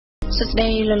ស្ដី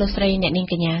លោកស្រីអ្នកនាង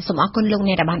កញ្ញាសូមអរគុណលោក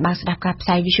អ្នកដែលបានបើកស្ដាប់ការផ្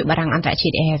សាយវិទ្យុបារាំងអន្តរជា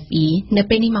តិ RFI នៅ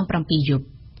ពេលនេះម៉ោង 7 យប់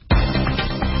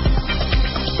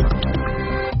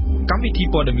កម្មវិធី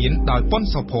ព័ត៌មានដោយប៉ុន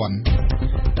សុភ័ណ្ឌ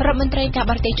រដ្ឋមន្ត្រីការ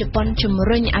បរទេសជប៉ុនជំ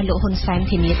រុញឲ្យលោកហ៊ុនសែន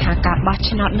ធានាថាការបោះ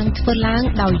ឆ្នោតនឹងធ្វើឡើង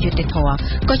ដោយយុត្តិធម៌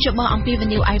ក៏ជបអំពីវិ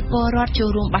និយោគឲ្យពលរដ្ឋចូល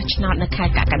រួមបោះឆ្នោតនៅខែ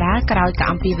កក្កដាក្រោយការ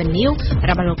អំពីវិនិយោគ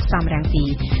របស់លោកសំរងស៊ី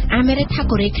អាមេរិកថា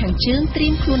កូរ៉េខាងជើងត្រៀ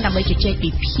មខ្លួនដើម្បីជជែកពី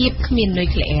ភាពគ្មាននុយ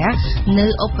ក្លេអ៊ែរនៅ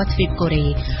ឧបទ្វីបកូរ៉េ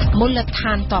មូលដ្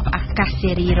ឋានទ័ពអាកាស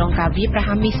សេរីរងការវាយប្រ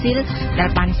ហារមីស៊ីលដែល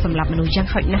បានសម្លាប់មនុស្សយ៉ាង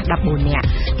ហោចណាស់14នាក់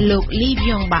លោកលីវ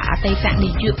យ៉ងបាអតីត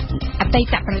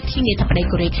ប្រធានាធិបតី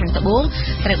កូរ៉េខាងត្បូង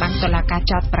ត្រូវបានតុលាការ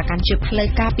ចោទប្រកាន់ជាផ្លូវ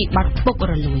ការពីបទពុក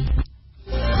រលួយ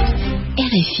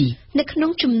RFI នៅក្នុ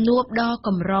ងជំនួបដ៏ក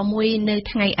ម្រមួយនៅ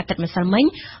ថ្ងៃអាទិត្យម្សិលមិញ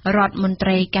រដ្ឋមន្ត្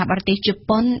រីការបរទេសជ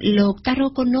ប៉ុនលោកតារ៉ូ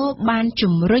កូណូបាន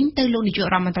ជំរុញទៅលោកនាយក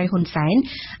រដ្ឋមន្ត្រីហ៊ុនសែន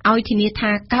ឲ្យធានា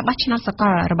ថាការបោះឆ្នោតសក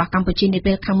លរបស់កម្ពុជានា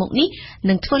ពេលខាងមុខនេះ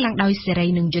នឹងធ្វើឡើងដោយសេរី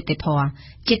និងយុត្តិធម៌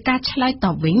ជាការឆ្លើយត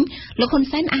បវិញលោកហ៊ុន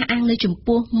សែនអះអាងនៅចំ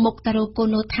ពោះមុខតារ៉ូកូ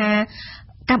ណូថា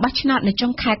ការបោះឆ្នោតនៅចុ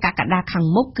ងខែកក្កដាខាង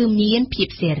មុខគឺមានភាព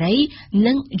សេរី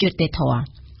និងយុត្តិធម៌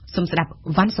សូមស្ដាប់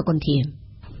វ៉ាន់សុគន្ធា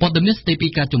ព័ត៌មានស្ដីពី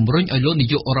ការជំរុញឲ្យលោកនា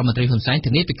យករដ្ឋមន្ត្រីហ៊ុនសែន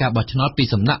ធានាពីការបោះឆ្នោតពី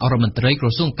សំណាក់រដ្ឋមន្ត្រីក្រ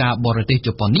សួងការបរទេសជ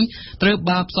ប៉ុននេះត្រូវ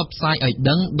បានផ្សព្វផ្សាយឲ្យ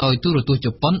ដឹងដោយទូរទស្សន៍ជ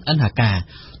ប៉ុន NHK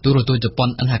ទូរទស្សន៍ជប៉ុន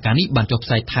NHK នេះបានចុះផ្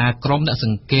សាយថាក្រុមអ្នកស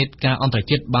ង្កេតការអន្តរ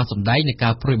ជាតិបានសម្ដែងនៃកា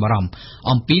រព្រួយបារម្ភ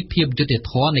អំពីភាពយុត្តិ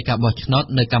ធម៌នៃការបោះឆ្នោត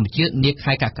នៅកម្ពុជានា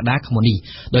ខែកក្កដាឆ្នាំនេះ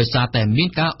ដោយសារតែមាន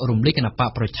ការរំលាយគណបក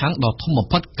ប្រឆាំងដ៏ធំបំ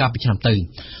ផុតកាលពីឆ្នាំទៅ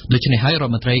ដូច្នេះហើយរដ្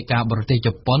ឋមន្ត្រីការបរទេសជ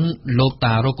ប៉ុនលោក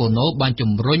តារ៉ូកូណូបាន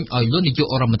ជំរុញឲ្យលោកនាយក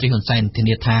រដ្ឋមន្ត្រីហ៊ុនសែនធា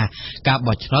នាថាការ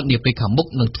បោះឆ្នោតនាពេលខាងមុខ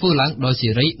នឹងធ្វើឡើងដោយសេ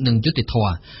រីនិងយុត្តិធ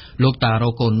ម៌លោកតារ៉ូ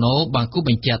កូណូបានគូប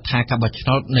ញ្ជាក់ថាការបោះឆ្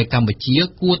នោតនៅកម្ពុជា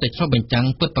គួរតែឆ្លុះបញ្ចាំង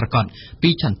ពិតប្រាកដពី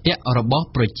ឆន្ទៈរបស់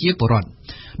ប្រជាពលរដ្ឋ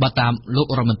បើតាមលោក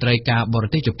រដ្ឋមន្ត្រីការបរ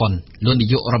ទេសជប៉ុនលោកនា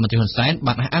យករដ្ឋមន្ត្រីហ៊ុនសែន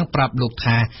បានអះអាងប្រាប់លោក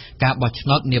ថាការបោះឆ្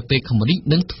នោតនាពេលខាងមុខនេះ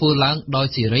នឹងធ្វើឡើងដោយ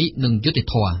សេរីនិងយុត្តិ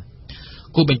ធម៌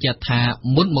គូបញ្ជាក់ថា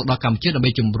មុនមកដល់កម្ពុជាដើម្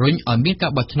បីជំរុញឲ្យមានកា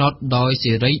របោះឆ្នោតដោយ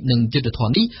សេរីនិងយុត្តិធ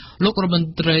ម៌នេះលោករដ្ឋមន្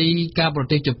ត្រីការបរ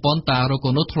ទេសជប៉ុនតារ៉ូកូ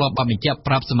ណូធ្លាប់បានបញ្ជាក់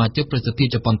ប្រាប់សមាជិកប្រសិទ្ធភាព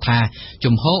ជប៉ុនថា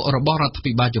ជំហររបស់រដ្ឋា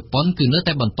ភិបាលជប៉ុនគឺនៅ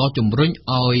តែបន្តជំរុញ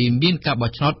ឲ្យមានការបោះ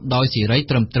ឆ្នោតដោយសេរី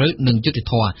ត្រឹមត្រូវនិងយុត្តិ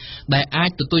ធម៌ដែលអាច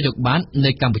ទទួលយកបាន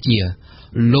នៅកម្ពុជា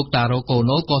លោកតារ៉ូកូ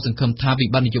ណូក៏សង្ឃឹមថាវិ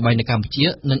បត្តិនយោបាយនៅកម្ពុជា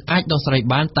នឹងអាចដោះស្រាយ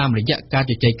បានតាមរយៈការ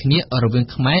ជជែកគ្នារវាង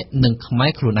ខ្មែរនិងខ្មែរ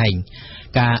ខ្លួនឯង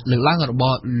ការលើកឡើងរប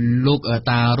ស់លោក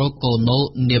តារ៉ូកូណូ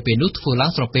នាពេលនោះធ្វើឡើ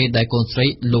ងស្របពេលដែលកូនស្រី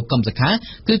លោកកឹមសុខា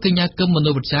គឺកញ្ញាកឹមម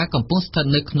នោវិជ្ជាកំពុងស្ថិត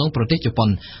នៅក្នុងប្រទេសជប៉ុន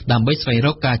ដើម្បីស្វែងរ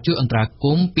កការជួយអន្តរាគ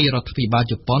មន៍ពីរដ្ឋាភិបាល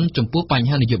ជប៉ុនចំពោះបញ្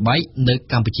ហានយោបាយនៅ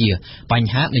កម្ពុជាប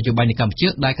ញ្ហានយោបាយនៅកម្ពុជា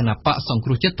ដែលគណបកសង្គ្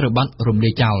រោះជាតិត្រូវបានរំលា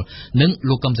យចោលនិង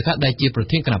លោកកឹមសុខាដែលជាប្រ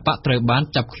ធានគណបកត្រូវបាន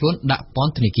ចាប់ខ្លួនដាក់ព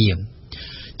ន្ធនាគារ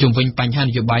ជុំវិញបញ្ហាន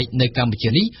យោបាយនៅកម្ពុជា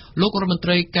នេះលោករដ្ឋមន្ត្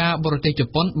រីការបរទេសជ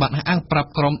ប៉ុនបានអះអាងប្រាប់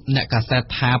ក្រុមអ្នកកាសែត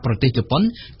ថាប្រទេសជប៉ុន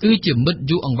គឺជាមិត្ត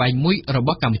យូរអង្វែងមួយរប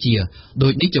ស់កម្ពុជាដោ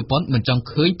យនេះជប៉ុនមិនចង់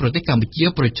ឃើញប្រទេសកម្ពុជា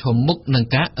ប្រឈមមុខនឹង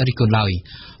ការរិះគន់ឡើយ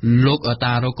លោក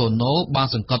តារ៉ូកូណូបាន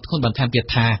សង្កត់ធ្ងន់បន្ថែមទៀត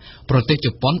ថាប្រទេសជ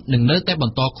ប៉ុននឹងនៅតែប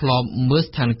ន្តឃ្លាំមើល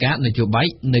ស្ថានភាពនយោបាយ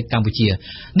នៅកម្ពុជា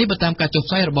នេះបើតាមការចុះ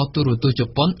ផ្សាយរបស់ទូរទស្សន៍ជ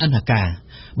ប៉ុន NHK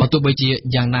បើទោះបីជា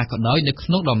យ៉ាងណាក៏ដោយនៅក្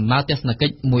នុងដំណើរទស្សនកិ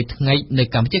ច្ចមួយថ្ងៃនៅ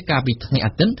កម្ពុជាកាលពីថ្ងៃ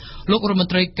អាទិត្យលោករដ្ឋម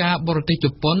ន្ត្រីការបរទេសជ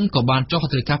ប៉ុនក៏បានចុះហ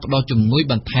ត្ថលេខាផ្ដល់ជំនួយ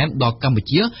បន្ថែមដល់កម្ពុ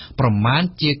ជាប្រមាណ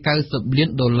ជា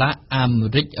$90 លានអាមេ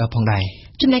រិកផងដែរ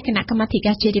ចំណែកគណៈកម្មាធិ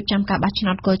ការជាតិរៀបចំការបោះឆ្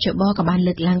នោតកោជបក៏បាន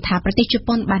លើកឡើងថាប្រទេសជ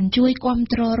ប៉ុនបានជួយគាំ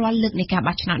ទ្ររាល់លើកនៃការ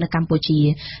បោះឆ្នោតនៅកម្ពុជា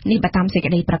នេះបើតាមសេច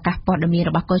ក្តីប្រកាសព័ត៌មាន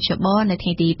របស់កោជបនៅថ្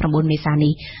ងៃទី9 មេសា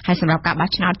នេះហើយសម្រាប់ការបោះ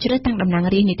ឆ្នោតជ្រើសតាំងតំណាង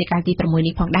រាស្ត្រនីតិកាលទី6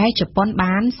នេះផងដែរជប៉ុន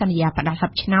បានសន្យាផ្ដល់ហិ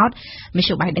បឆ្នោតមធ្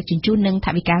យោបាយដឹកជញ្ជូននិងថ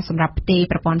វិកាសម្រាប់ផ្ទេរ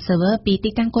ប្រព័ន្ធ server ពីទី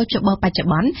តាំងកោជបបច្ចុប្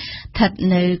បន្នស្ថិត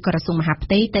នៅក្រសួងមហាផ្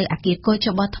ទៃទៅអគារកោជ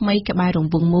បថ្មីក្បែររ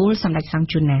ង្វង់មូលសម្ដេចសង្ឃ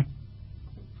ជួនណា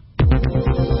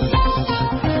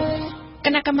គ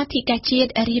ណៈកម្មាធិការជាតិ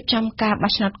រៀបចំការ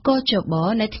បោះឆ្នោតកោជប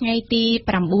នៅថ្ងៃទី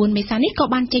9 មេសានេះក៏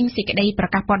បានចេញសេចក្តីប្រ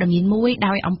កាសព័ត៌មានមួយ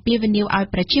ដោយអំពាវនាវឲ្យ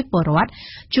ប្រជាពលរដ្ឋ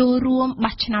ចូលរួម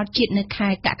បោះឆ្នោតជាតិនៅខែ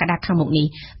កក្កដាខាងមុខនេះ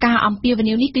ការអំពាវ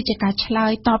នាវនេះគឺជាការឆ្លើ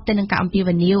យតបទៅនឹងការអំពាវ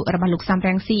នាវរបស់លោកសំរ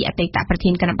ងស៊ីអតីតប្រធា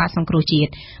នគណៈបកសង្គ្រោះជាតិ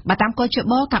បើតាមកោជ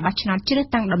បការបោះឆ្នោតជ្រើស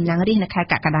តាំងតំណាងរាស្ត្រនៅខែ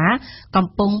កក្កដាកំ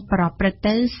ពុងប្រព្រឹត្ត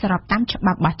ទៅស្របតាមច្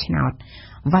បាប់បោះឆ្នោត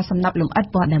វ៉ាសំណប់លំអិត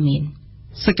ព័ត៌មាន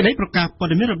សេចក្តីប្រកាសព័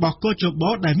ត៌មានរបស់កោជប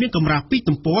ដែលមានកម្រាស់2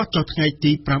ទំព័រចុះថ្ងៃ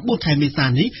ទី9ខែមេសា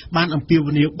នេះបានអំពាវ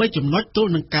នាវ3ចំណុចទ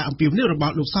ល់នឹងការអំពាវនាវរប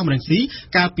ស់លោកសំរងស៊ី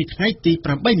កាលពីថ្ងៃទី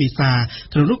8មេសា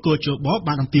ក្នុងនោះកោជប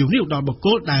បានអំពាវនាវដល់បុគ្គ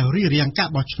លដែលរៀបរៀងការ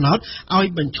បោះឆ្នោតឲ្យ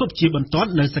បញ្ឈប់ជាបន្ទាន់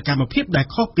នៅសកម្មភាពដែល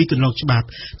ខុសពីគន្លងច្បាប់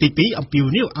ទី2អំពាវ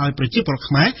នាវឲ្យប្រជាពលរដ្ឋ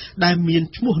ខ្មែរដែលមាន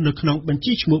ឈ្មោះនៅក្នុងបញ្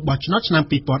ជីឈ្មោះបោះឆ្នោតឆ្នាំ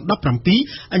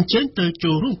2017អញ្ជើញទៅ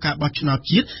ចូលរួមការបោះឆ្នោត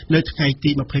ជាតិនៅថ្ងៃទី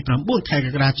29ខែក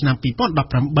ក្កដាឆ្នាំ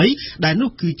2018ដែលនោះ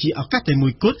គឺជាឱកាសតែមួ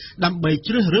យគត់ដើម្បី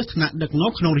ជ្រើសរើសថ្នាក់ដឹក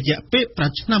នាំក្នុងរយៈពេល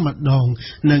5ឆ្នាំម្ដង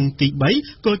និងទី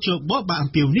3កោជបបានអំ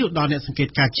ពាវនាវដល់អ្នកសង្កេត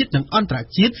ការជាតិនិងអន្តរ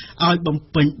ជាតិឲ្យបំ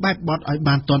ពេញបែបបទឲ្យ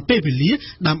បានទាន់ពេលវេលា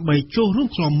ដើម្បីចូលរួម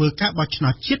ឃ្លាំមើលការបោះឆ្នោ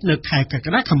តជាតិនៅខែកក្ក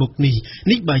ដាខាងមុខនេះ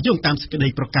បើយោងតាមសេចក្តី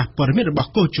ប្រកាសព័ត៌មានរបស់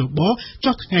កោជប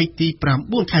ចុះថ្ងៃទី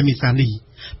9ខែមេសានេះ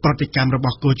ប្រតិកម្មរប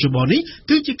ស់កោជបនេះ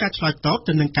គឺជាការឆ្លើយតប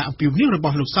ទៅនឹងការអំពាវនាវរប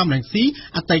ស់លោកសំរងស៊ី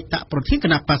អតីតប្រធានគ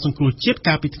ណៈបក្សសង្គ្រោះជាតិ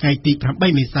កាលពីថ្ងៃទី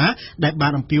8មេសាដែលបា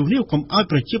នអំពាវនាវកុំឲ្យ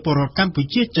ប្រជាពលរដ្ឋកម្ពុ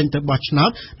ជាចេញទៅបោះឆ្នោត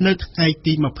នៅថ្ងៃ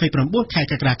ទី29ខែ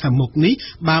កក្កដាខាងមុខនេះ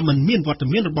បើមិនមានវត្ត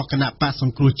មានរបស់គណៈបក្សស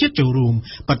ង្គ្រោះជាតិចូលរួម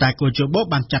ប៉ុន្តែកោជប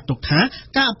បានចាត់ទុកថា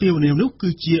ការអំពាវនាវនោះគឺ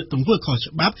ជាទង្វើខុស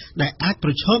ច្បាប់ដែលអាចប្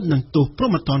រឈមនឹងទោសព្រ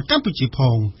ហ្មទណ្ឌកម្ពុជាផ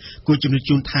ងគួរជំរាប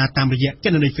ជូនថាតាមរយៈគ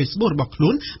ណនី Facebook របស់ខ្លួ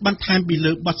នបានថែមពី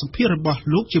លើបទសម្ភាសន៍របស់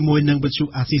លោកជាមួយនឹងវិទ្យុ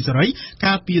អាស៊ីសេរី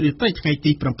កាលពីរាត្រីថ្ងៃ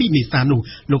ទី7មេសានោះ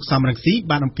លោកសំរងស៊ី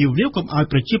បានអំពាវនាវកុំឲ្យ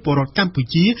ប្រជាពលរដ្ឋកម្ពុ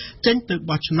ជាចេញទៅ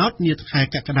បោះឆ្នោតនាខែ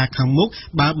កក្កដាខាងមុខ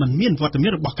បើមិនមានវត្តមា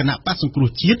នរបស់គណៈបក្សសង្គ្រោះ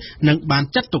ជាតិនិងបាន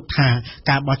ចាត់ទុកថា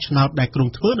ការបោះឆ្នោតដែលក្រុង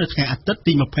ធ្វើនៅថ្ងៃអាទិត្យ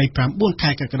ទី29ខែ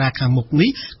កក្កដាខាងមុខនេះ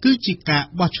គឺជាការ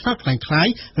បោះឆ្នោតคล้าย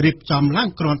ៗរៀបចំឡើង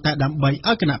គ្រាន់តែដើម្បី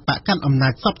ឲ្យគណៈបកកាន់អំណា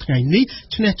ចសពថ្ងៃនេះ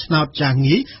ឈ្នះឆ្នោតយ៉ាង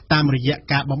ងាយតាមរយៈ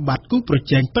ការបំបត្តិគូប្រ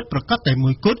ជែងពិតប្រាកដតែមួ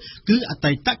យគត់គឺអ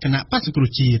តីតគណៈបក្សសង្គ្រោះ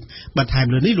ជាតិបន្ថែម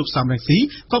លើនេះលោកសំរងស៊ី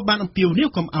ក៏បានអំពាវនាវ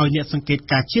កុំឲ្យអ្នកសង្កេត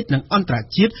ការជាតិនិងអន្តរ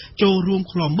ជាតិចូលរួម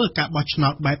ឃ្លាំមើលការបោះឆ្នោ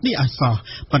តបែបនេះឲ្យសោះ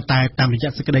ប៉ុន្តែតាមរយៈ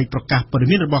សេចក្តីប្រកាសព័ត៌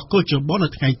មានរបស់កោជបនៅ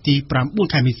ថ្ងៃទី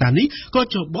9ខែមេសានេះកោ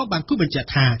ជបបានគូបញ្ជាក់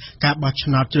ថាការបោះឆ្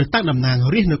នោតជ្រើសតាំងតំណាង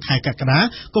រាស្ត្រនៅខែកក្កដា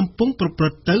កំពុងប្រព្រឹ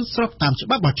ត្តទៅស្របតាមច្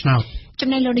បាប់បោះឆ្នោតចំ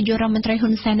ណែកលោកនាយករដ្ឋមន្ត្រីហ៊ុ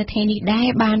នសែននៅថ្ងៃនេះដែរ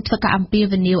បានធ្វើការអំពា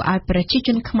វនាវឲ្យប្រជាជ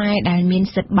នខ្មែរដែលមាន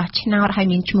សិទ្ធិបោះឆ្នោតហើយ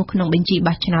មានឈ្មោះក្នុងបញ្ជី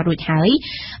បោះឆ្នោតរួចហើយ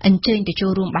អញ្ជើញទៅចូ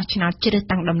លរួមបោះឆ្នោតជ្រើស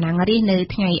តាំងតំណាងរាស្ត្រនៅ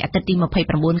ថ្ងៃអាទិត្យទី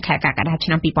29ខែកក្កដាឆ្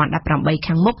នាំ2018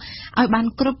ខាងមុខឲ្យបាន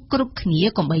គ្រប់គ្នា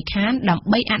កុំបីខានដើម្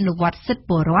បីអនុវត្តសិទ្ធិ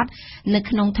ពលរដ្ឋនៅ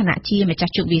ក្នុងឋានៈជាម្ចា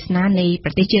ស់ជោគវាសនានៃប្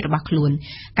រទេសជាតិរបស់ខ្លួន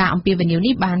ការអំពាវនាវ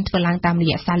នេះបានធ្វើឡើងតាមរ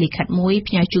យៈសារលិខិតមួយ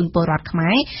ផ្ញើជូនពលរដ្ឋខ្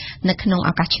មែរនៅក្នុង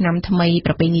ឱកាសឆ្នាំថ្មី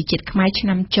ប្រពៃណីជាតិខ្មែរឆ្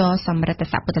នាំចសម្រិត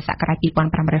ស័កពុទ្ធសករាជ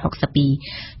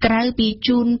2562ក្រៅពី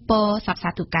ជូនពរសព្វសា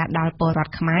ធុការដល់ពលរដ្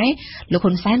ឋខ្មែរលោក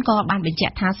ហ៊ុនសែនក៏បានបញ្ជា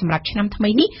ក់ថាសម្រាប់ឆ្នាំថ្មី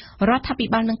នេះរដ្ឋាភិ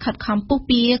បាលនឹងខិតខំពុះ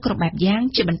ពៀគ្រប់បែបយ៉ាង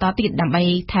ជាបន្តទៀតដើម្បី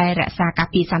ថែរក្សាការ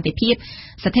ពារសន្តិភាព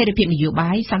ស្ថិរភាពនយោ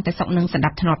បាយសន្តិសុខនិងសណ្ដា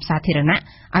ប់ធ្នាប់សាធារណៈ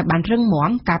ឲ្យបានរឹង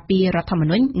មាំការពាររដ្ឋធម្ម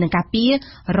នុញ្ញនិងការពារ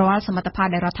រាល់សមិទ្ធផល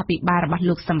ដែលរដ្ឋាភិបាលរបស់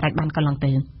លោកសម្រេចបានកន្លង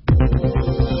ទៅ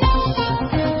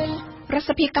រដ្ឋ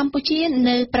សភាកម្ពុជា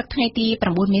នៅព្រឹកថ្ងៃទី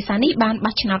9មេសានេះបាន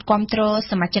បោះឆ្នោតគាំទ្រ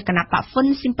សមាជិកគណៈបកហ្វុន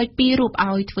ស៊ីមពេច2រូប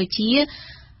ឲ្យធ្វើជា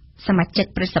សមាជិក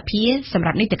ព្រឹទ្ធសភាសម្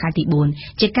រាប់នីតិកាលទី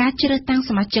4ជាការជ្រើសតាំង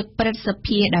សមាជិកព្រឹទ្ធស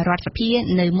ភាដល់រដ្ឋសភា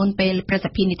នៅមុនពេលព្រឹទ្ធស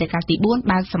ភានីតិកាលទី4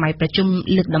បានសម័យប្រជុំ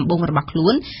លើកដំបូងរបស់ខ្លួ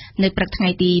ននៅព្រឹកថ្ងៃ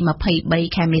ទី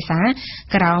23ខែមេសា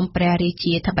ក្រោមព្រះរា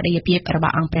ជាធិបតីភាពរប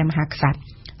ស់អង្គព្រះមហាក្សត្រ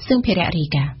ซึ่งភារៈរាយ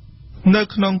ការណ៍នៅ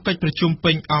ក្នុងកិច្ចប្រជុំ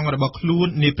ពេញអង្គរបស់ខ្លួន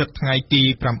នាព្រឹកថ្ងៃទី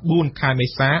9ខែមេ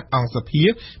សាអង្គសភា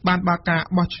បានបើកការ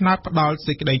បោះឆ្នោតផ្ដាល់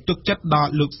សេចក្តីទុកចិត្តដ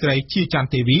ល់លោកស្រីជាច័ន្ទ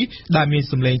ទេវីដែលមាន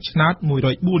សម្លេងឆ្នោត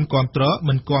104គាំទ្រ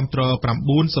មិនគាំទ្រ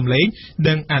9សម្លេង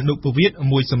និងអនុប្រវត្តិ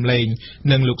1សម្លេង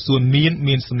និងលោកសួន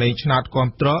មានសម្លេងឆ្នោតគាំ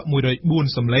ទ្រ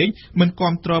104សម្លេងមិន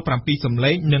គាំទ្រ7សម្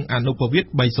លេងនិងអនុប្រវត្តិ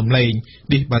3សម្លេង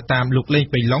នេះបើតាមលោកលេង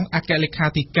បៃឡុងអគ្គលេខា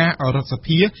ធិការរដ្ឋស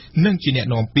ភានិងជាអ្នក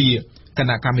នាំពាក្យគ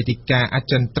ណៈកម្មាធិការអ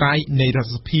ចិន្ត្រៃយ៍នៃរដ្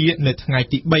ឋសភានៅថ្ងៃ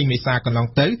ទី3មេសាកន្លង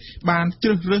ទៅបានជ្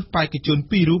រើសរើសបេក្ខជន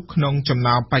2រូបក្នុងចំ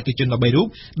ណោមបេក្ខជន13រូប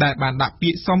ដែលបានដាក់ពា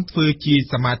ក្យសុំធ្វើជា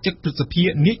សមាជិកព្រឹទ្ធសភា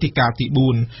នីតិកាលទី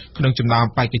4ក្នុងចំណោម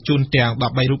បេក្ខជនទាំង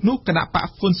13រូបនោះគណៈបក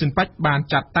ហ្វុនស៊ិនប៉ាច់បាន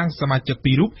ចាត់តាំងសមាជិក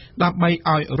2រូបដើម្បី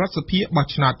ឲ្យរដ្ឋសភាបោះ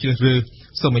ឆ្នោតជ្រើសរើស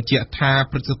សូមបញ្ជាក់ថា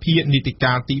ព្រឹទ្ធសភានីតិ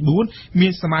កាលទី4មា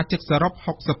នសមាជិកសរុប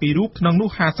62រូបក្នុងនោះ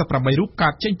58រូបកើ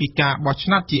តចេញពីការបោះឆ្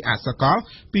នោតជាអសកល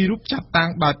2រូបចាត់តាំង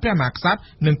ដោយព្រះមហាក្សត្រ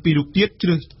និង2រូបទៀតជ្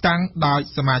រើសតាំងដោយ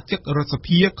សមាជិករដ្ឋស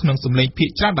ភាក្នុងសម្លេងភាគ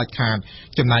ច្រើនដាច់ខាត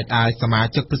ចំណែកឯសមា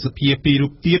ជិកព្រឹទ្ធសភា2រូ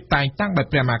បទៀតតែងតាំងដោយ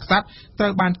ព្រះមហាក្សត្រត្រូ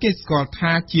វបានគេស្គាល់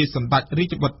ថាជាសម្ដេចរា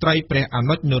ជបុត្រីព្រះអ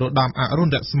នុជនរោត្តមអរុណ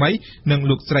រស្មីនិង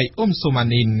លោកស្រីអ៊ុំសូម៉ា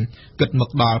នីនគិតមក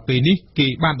ដល់ពេលនេះគេ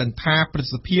បានដឹងថាព្រឹទ្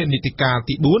ធសភានីតិកាល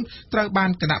ទី4ត្រូវបា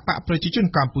នគណៈបកប្រជាជន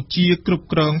កម្ពុជាគ្រប់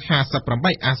គ្រង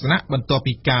58អាសនៈបន្ទាប់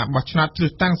ពីការបោះឆ្នោតជ្រើ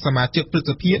សតាំងសមាជិកព្រឹទ្ធ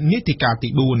សភានីតិកាលទី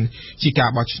4ជាការ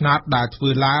បោះឆ្នោតដែលធ្វើ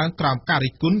ឡើងក្រោ មការ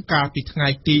រិះគន់កាលពីថ្ងៃ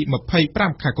ទី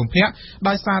25 ខែកុម្ភៈ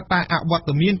ដោយសារតែអវត្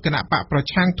តមានគណៈបកប្រ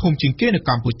ឆាំងធំជាងគេនៅ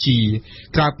កម្ពុជា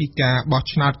ក្រៅពីការបោះ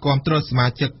ឆ្នោតគាំទ្រសមា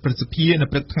ជិកប្រសិទ្ធិនៅ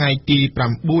ព្រឹកថ្ងៃទី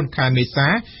9 ខែមេសា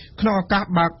ក្នុងឱកាស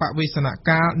បើកបវេសន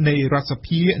កាលនៃរដ្ឋស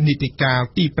ភានីតិកាល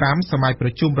ទី5សម័យប្រ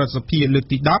ជុំរដ្ឋសភាលើក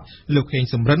ទី10លោកហេង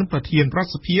សំរិនប្រធានរដ្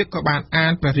ឋសភាក៏បានអា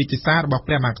នព្រះរាជសាររបស់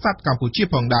ព្រះមហាក្សត្រកម្ពុជា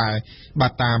ផងដែរបា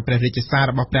ទតាមព្រះរាជសារ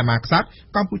របស់ព្រះមហាក្សត្រ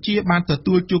កម្ពុជាបានទ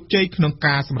ទួលជោគជ័យក្នុង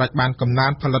ការសម្រេចបានកំណើ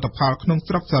នផលិតផលក្នុង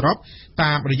ស្រុកសរុប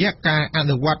តាមរយៈការអ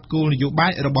នុវត្តគោលនយោបា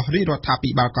យរបស់រាជរដ្ឋាភិ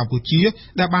បាលកម្ពុជា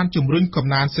ដែលបានជំរុញកំ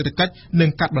ណើនសេដ្ឋកិច្ចនិង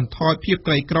កាត់បន្ថយភាព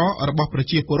ក្រីក្ររបស់ប្រ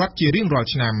ជាពលរដ្ឋជារៀងរាល់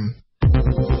ឆ្នាំ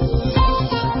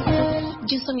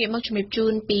ជាសូមងាកមកជំរាបជូ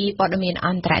នពីព័ត៌មានអ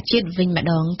ន្តរជាតិវិញម្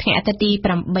ដងថ្ងៃអាទិត្យទី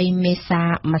8មេសា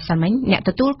ម្សិលមិញអ្នក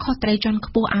ទទួលខុសត្រូវជាន់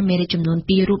ខ្ពស់អាមេរិកចំនួន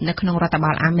2រូបនៅក្នុងរដ្ឋ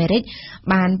បាលអាមេរិក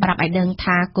បានប្រាប់ឲ្យដឹង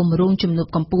ថាគម្រោងជំនួប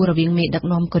កម្ពុជារវាងមេដឹក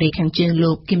នាំកូរ៉េខាងជើង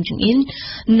លោកគឹមចុងអ៊ុន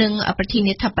និងប្រធា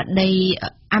នាធិបតី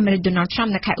អាមេរិកដូណាល់ត្រាំ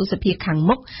នៅខែឧសភាខាង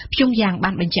មុខព្យុងយ៉ាងបា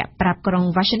នបញ្ជាក់ប្រាប់ក្រុង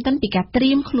Washington ពីការត្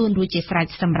រៀមខ្លួនរួចជាស្រេច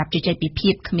សម្រាប់ជជែកពិភា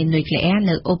ក្សាគ្មាននុយក្លេអ៊ែរ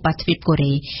នៅអូប៉ាទ្វីបកូ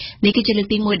រ៉េនេះគឺជាលើក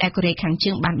ទី1ដែលកូរ៉េខាង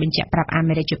ជើងបានបញ្ជាក់ប្រាប់អា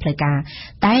មេរិកជាផ្លូវការ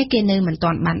តែគេនៅមិនទា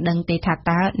ន់បានដឹងទេថា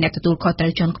តើអ្នកទទួលខុសត្រូ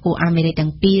វជាន់ខ្ពស់អាមេរិកទាំ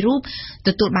ងពីររូបទ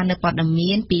ទួលបាននៅព័ត៌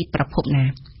មានពីប្រភពណា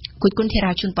គួយគុណធា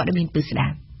រាជូនព័ត៌មានពីស្ដា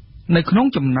ប់នៅក្នុង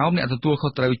ចំណោមអ្នកទទួលខុ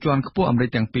សត្រូវជាន់ខ្ពស់អាមេរិក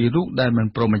ទាំងពីររូបដែលមិន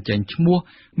ព្រមបញ្ចេញឈ្មោះ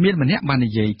មានម្នាក់បាន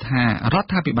និយាយថារដ្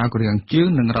ឋាភិបាលកូរ៉េខាងជើង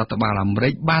និងរដ្ឋបាលអាមេរិ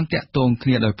កបានតាក់ទងគ្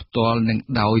នាដោយផ្ទាល់និង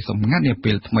ដោយសម្ងាត់នា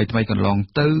ពេលថ្មីៗកន្លង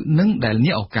ទៅនិងដែល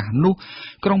នាឱកាសនោះ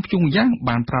ក្រុងព្យុងយ៉ាង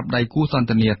បានប្រាប់ដៃគូសន្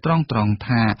ទនាត្រង់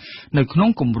ថានៅក្នុង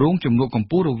គម្រោងជំនួបកម្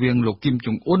ពុជារវាងលោកគឹម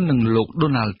ចុងអ៊ុននិងលោកដូ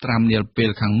ណាល់ត្រាំនាពេល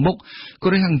ខាងមុខកូ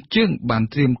រ៉េខាងជើងបាន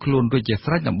ត្រៀមខ្លួនរួចជា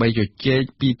ស្រេចដើម្បីជជែក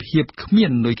ពីភាពគ្មា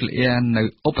ននុយក្លេអ៊ែរនៅ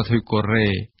ឧបទ្វីបកូរ៉េ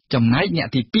ចំណែកអ្នក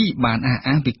ទី2បានអះ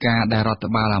អាងពីការដែលរដ្ឋ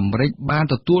បាលអាមេរិកបាន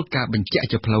ទទួលការបញ្ជាក់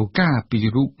ជាផ្លូវការពី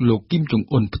រូបលោកគឹមចុង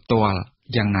អ៊ុនផ្ទាល់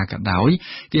យ៉ាងណាក៏ដោយ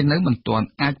គេនៅមិនទាន់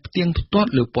អាចផ្ទៀងផ្ទាត់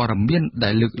លើព័ត៌មានដែ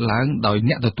លលើកឡើងដោយ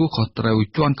អ្នកទទួលខុសត្រូវ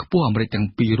ជាន់ខ្ពស់អាមេរិកទាំង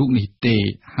ពីររូបនេះទេ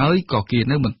ហើយក៏គេ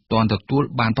នៅមិនទាន់ទទួល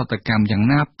បានប្រតិកម្មយ៉ាង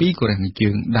ណាពីកូរ៉េខាងជើ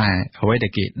ងដែរអ្វីដែ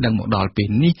លគេដឹងមកដល់ពេល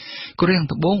នេះកូរ៉េខាង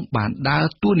ត្បូងបានដើរ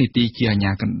តួនាទីជាអាជ្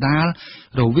ញាកណ្ដាល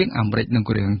រវាងអាមេរិកនិង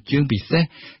កូរ៉េខាងជើងពិសេស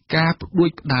ការផ្ដួច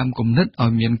ផ្ដើមគំនិតឲ្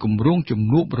យមានគម្រោងជំ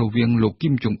នួបរវាងលោកគឹ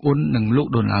មចុងអ៊ុននិងលោក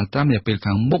ដូណាល់ត្រាំនាពេល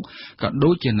ខាងមុខក៏ដូ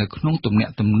ចជានៅក្នុងទំនា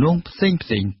ក់ទំនងផ្សេង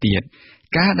ទៀត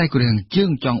ការដែលកូរ៉េខាងជើ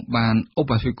ងចង់បានឧ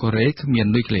បទ្វីបកូរ៉េគ្មាន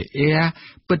នុយក្លេអ៊ែរ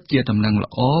ពិតជាដំណឹង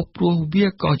ល្អព្រោះវា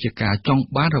ក៏ជាការចង់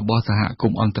បានរបស់សហគ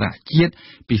មន៍អន្តរជាតិ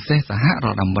ពិសេសសហរ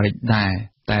ដ្ឋអាមេរិកដែរ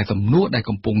តែសំណួរដែល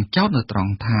កំពុងចោទនៅត្រ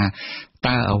ង់ថា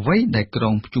តើអ្វីដែលក្រុ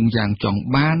ងព្យុងយ៉ាងចង់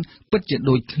បានពិតជា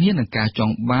ដូចគ្នានឹងការច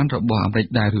ង់បានរបស់អាមេរិក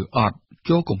ដែរឬអត់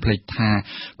ចូលកុំភ្លេចថា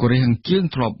កូរ៉េខាងជើង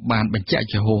ធ្លាប់បានបញ្ជាក់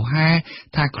ជាហូរហែ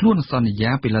ថាខ្លួនសន្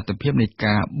យាពីលទ្ធភាពនៃ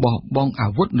ការបោះបង់អា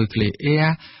វុធនុយក្លេអ៊ែរ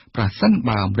ប្រសិន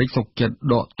បើអាមេរិកសុខចិត្ត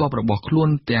ដកទ័ពរបស់ខ្លួន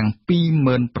ទាំង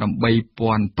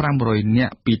 28,500 នា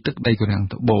ក់ពីទឹកដីកូរ៉េខាង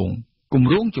ត្បូងគ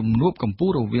ម្រោងជំនួបកម្ពុ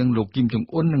ជារវាងលោកគឹមចុង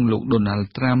អ៊ុននិងលោកដូណាល់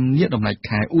ត្រាំនាដំណាច់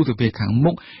ខែឧសភាខាង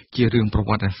មុខជារឿងប្រវ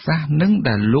ត្តិសាស្ត្រនិង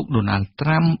ដែលលោកដូណាល់ត្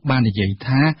រាំបាននិយាយ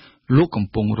ថាលោកកំ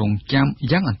ពុងរងចាំ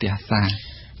យ៉ាងអន្ទះសា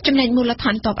ចំណែកមូលដ្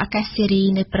ឋានទ័ពអាកាសសេរី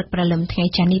នៅព្រឹកព្រលឹមថ្ងៃ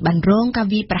ច័ន្ទនេះបានរងការ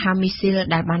វាយប្រហារមីស៊ីល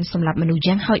ដែលបានសម្លាប់មនុស្ស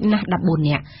យ៉ាងហោចណាស់14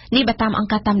នាក់នេះបើតាមអង្គ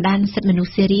ការតាមដានសិទ្ធិមនុស្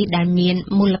សសេរីដែលមាន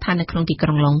មូលដ្ឋាននៅក្នុងទីក្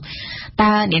រុងឡុង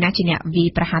តើអ្នកណាជាអ្នកវាយ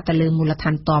ប្រហារទៅលើមូលដ្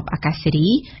ឋានទ័ពអាកាសសេរី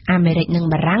អាមេរិកនិង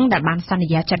បារាំងដែលបានសន្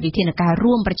យាចាត់វិធានការ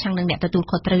រួមប្រឆាំងនឹងអ្នកទទួល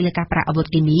ខុសត្រូវលើការប្រើអាវុធ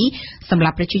គីមីសម្រា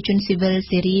ប់ប្រជាជនស៊ីវិល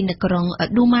សេរីនៅក្រុង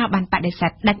ឌូម៉ាបានបដិសេ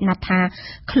ធដាច់ណាត់ថា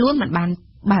ខ្លួនមិនបាន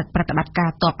បើកប្រតិបត្តិការ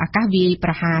ទ័ពអាកាសវាយប្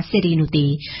រហារសេរីនោះទេ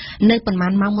នៅប៉ុន្មា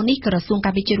នម៉ោងមុននេះក្រសួង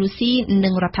ការពាររុស្ស៊ីនិ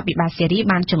ងរដ្ឋាភិបាលសេរី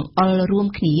បានចង្អុលរួម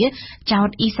គ្នាចោទ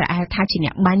អ៊ីស្រាអែលថាជាអ្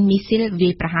នកបាញ់មីស៊ីលវា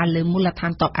យប្រហារលើមូលដ្ឋា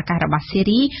នទ័ពអាកាសរបស់សេ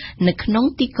រីនៅក្នុង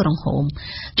ទីក្រុងហូម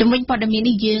ជំវិញព័ត៌មាន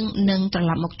នេះយើងនឹងត្រ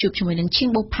ឡប់មកជួបជាមួយនឹងឈៀង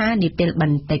បូផានាពេលប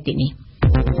ន្តិចទៀតនេះ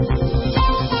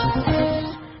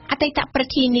អតីតប្រ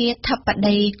ធានាធិប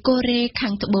តីកូរ៉េខា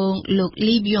ងត្បូងលោក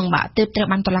លីវយ៉ុងបាក់ទើបត្រូវ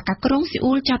បានតុលាការក្រុងសេ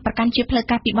អ៊ូលចោទប្រកាន់ជាផ្លូវ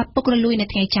ការពីបទពុករលួយនៅ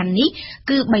ថ្ងៃច័ន្ទនេះ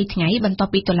គឺ3ថ្ងៃបន្ទា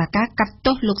ប់ពីតុលាការកាត់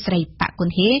ទោសលោកស្រីប៉ាក់គុន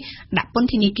ហេដាក់ពន្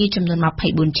ធនាគារចំនួន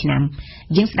24ឆ្នាំ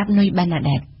យើងស្ដាប់នុយបែណា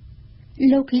ដេត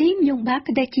លោកលីមយ៉ុងបាក់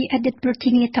ដែលជាអតីតប្រ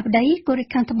ធានាធិបតីកូរ៉េ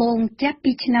ខាងត្បូងចាប់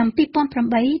ពីឆ្នាំ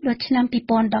2008ដល់ឆ្នាំ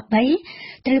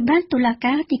2013ត្រូវបានតុលា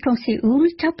ការទីក្រុងសេអ៊ូល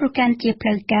ចោទប្រកាន់ជាផ្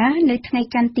លូវការនៅថ្ងៃ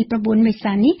ច័ន្ទទី9មេ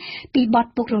សានេះពីបទ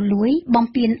ពុករលួយបំ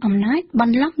ពានអំណាចប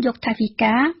ន្លំយកថវិ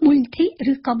កាមូលនិធិ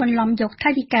ឬក៏បន្លំយកថ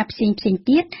វិកាផ្សេង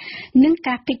ទៀតនិង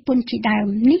ការគេចពន្ធជាដើម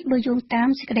នេះបើយោងតាម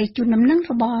សេចក្តីជូនដំណឹង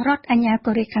របស់រដ្ឋអាជ្ញា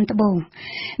កូរ៉េខាងត្បូង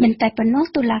មិនតែប៉ុណ្ណោះ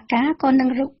តុលាការក៏នឹង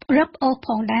រឹបអូសផ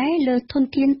ងដែរលើធន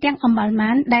ធានទាំងអំបល់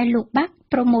ម៉ានដែលលោកបាក់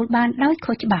ប្រមូលបានដោយ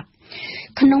ខុសច្បាប់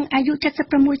ក្នុងអាយុ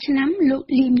76ឆ្នាំលោក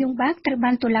លីមយងបាក់ត្រូវ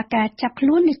បានតុលាការចាប់ខ្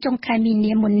លួននៅចុងខែមី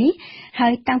នាមុននេះហើ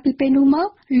យតាំងពីពេលនោះមក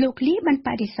លោកលីបានប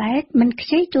ដិសេធមិនខ្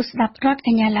ជិលចូលស្ដាប់រដ្ឋ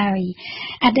អាជ្ញាឡើយ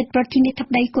អតីតប្រធានាធិប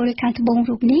តីកូរ៉េខាងត្បូង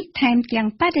រូបនេះថែមទាំង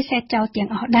បដិសេធចោលទាំង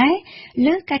អស់ដែរ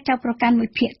លើការចោទប្រកាន់មួយ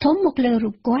ភាគធំមកលើ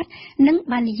រូបគាត់និង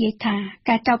បាននិយាយថា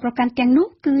ការចោទប្រកាន់ទាំងនោះ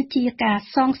គឺជាការ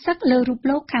សងសឹកលើរូប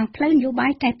លោកខាងផ្លូវនយោបា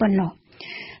យតែប៉ុណ្ណោះ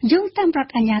យោងតាមរដ្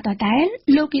ឋអាជ្ញាដដែល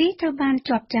លោកលីត្រូវបាន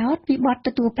ជាប់ចោទពីបទទ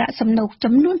ទួលប្រាក់សំណូក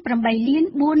ចំនួន8លាន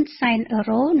4សែនអឺ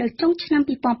រ៉ូនៅចុងឆ្នាំ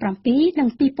2007និង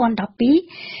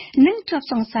2012និងជាប់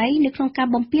សង្ស័យនៅក្នុងការ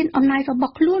បំពានអំណាចរប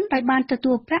ស់ខ្លួនដោយបានទ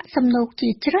ទួលប្រាក់សំណូកជា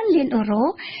ច្រើនលានអឺរ៉ូ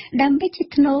ដើម្បីជា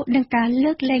ថ្នូរនឹងការ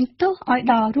លើកលែងទោសឲ្យ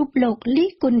ដល់រូបលោកលី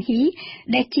គុនហ៊ី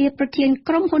ដែលជាប្រធាន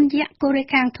ក្រុមហ៊ុនយក្សកូរ៉េ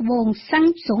ខាងត្បូងសាំង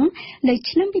ស៊ុងនៅ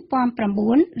ឆ្នាំ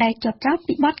2009ដែលជាប់ចោទ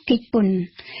ពីបទគេចពន្ធ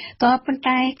ក៏ប៉ុន្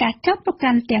តែការចោទប្រ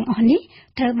កាន់ទាំងអស់នេះ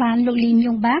ត្រូវបានលោកលីមយ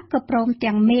ងបាក់ក៏ព្រម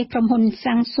ទាំងមេក្រុមហ៊ុន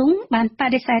សាំងស៊ុងបានប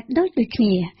ដិសេធដូចគ្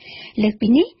នាលើកពី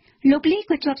នេះលោកលី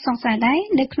ក៏ជាប់សង្ស័យដែរ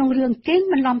នៅក្នុងរឿងកេង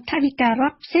បន្លំថវិការ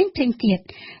ដ្ឋផ្សេងៗទៀត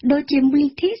ដូចជាមូលនិ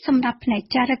ធិសម្រាប់ផ្នែក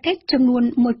ចារកិច្ចចំនួន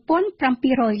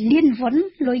 1,700 លានវ៉ុន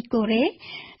លុយកូរ៉េ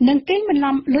និងកេងបន្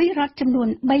លំលុយរដ្ឋចំនួន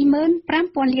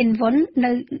 35,000 លានវ៉ុន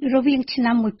នៅរវាងឆ្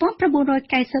នាំ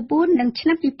1994និងឆ្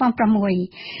នាំ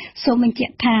2006សូមបញ្ជា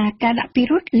ក់ថាការដាក់ពិ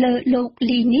រុទ្ធលើលោក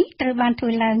លីនេះត្រូវបានធ្វើ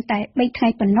ឡើងតែ3ថ្ងៃ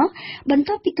ប៉ុណ្ណោះបន្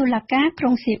ទាប់ពីតុលាការក្រុ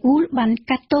ងសេអ៊ូលបាន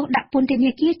កាត់ទោសដាក់ពន្ធ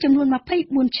នាគារចំនួន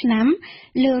24ឆ្នាំ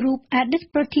លើរូបអតីត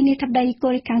ប្រធានាធិបតីកូ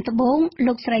រ៉េខាងត្បូង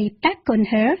លោកស្រី Park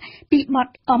Geun-hye ពីបទ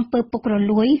អំពើពុករ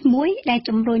លួយមួយដែល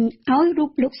ជំរុញឲ្យរូ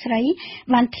បលោកស្រី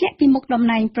បានធ្លាក់ពីមុខតំ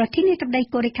ណែងប្រធានាធិបតី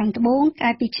កូរ៉េខាងត្បូងកា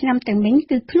លពីឆ្នាំទៅមិញ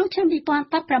គឺក្នុងឆ្នាំ2017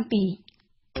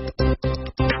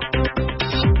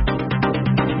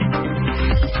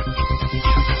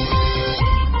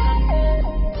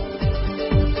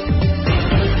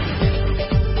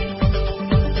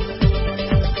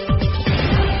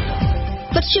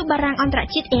វិទ្យុបារាំងអន្តរ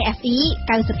ជាតិ RFI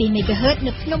 92 MHz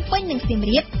នៅភ្នំពេញនិងសៀម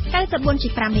រាប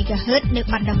 94.5 MHz នៅ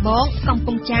បាត់ដំបងកំព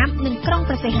ង់ចាមនិងក្រុង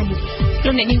ព្រះសីហនុ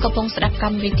លោកអ្នកនាងកំពុងស្ដាប់ក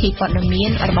ម្មវិធីព័ត៌មាន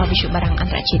របស់វិទ្យុបារាំងអ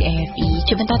ន្តរជាតិ RFI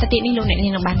ជាបន្តទៅទៀតនេះលោកអ្នកនា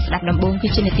ងនឹងបានស្ដាប់ដំបូងគឺ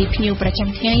ជានីតិភ្ញៀវប្រចាំ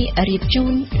ថ្ងៃរៀប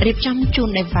ចំជូន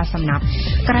ដោយវាសំណាប់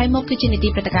ក្រោយមកគឺជានីតិ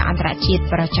ព្រឹត្តិការណ៍អន្តរជាតិ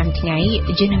ប្រចាំថ្ងៃ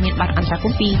យើងនឹងមានបទអន្តរក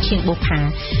ម្មពីឈៀងបូផា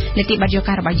នីតិបទយក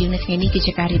ការរបស់យើងនៅថ្ងៃនេះគឺ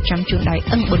ជាការរៀបចំជូនដោយ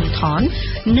អឹងប៊ុនថន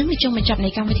និងនៅចុងបញ្ចប់នៃ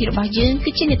កម្មវិធីរបស់យើង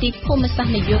គឺជានីតិភូមិសាស្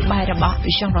ត្រនយោបាយរបស់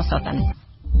វិទ្យុរ៉ាសតន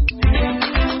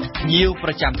ញៀវប្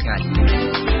រចាំថ្ងៃ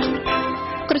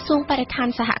ក្រសួងបរិស្ថាន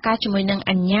សហការជាមួយនឹង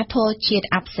អាជ្ញាធរជាតិ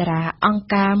អប្សរាអង្គ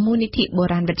ការមូលនិធិបុ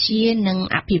រាណវិទ្យានិង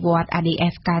អភិវឌ្ឍ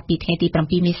ADF កាលពីថ្ងៃទី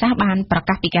7មេសាបានប្រ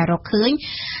កាសពីការរកឃើញ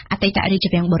អតីតរាជ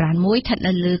វាំងបុរាណមួយស្ថិត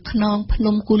នៅលើខ្នងភ្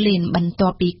នំគូលែនបន្ទា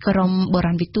ប់ពីក្រុមបុ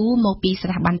រាណវិទូមកពីស្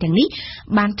ថាប័នទាំងនេះ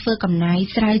បានធ្វើកំណាយ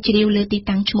ស្រាវជ្រាវលើទី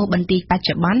តាំងឈ្មោះបន្ទាយបច្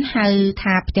ចុប្បន្នហៅ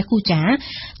ថាផ្ទះគូចា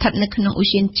ស្ថិតនៅក្នុងឧ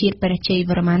ទ្យានជាតិព្រះជ័យ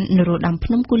វរ្ម័ននរោត្តមភ្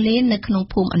នំគូលែននៅក្នុង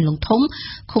ភូមិអន្លង់ធំ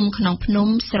ឃុំខ្នងភ្នំ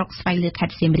ស្រុកស្វាយលើខេ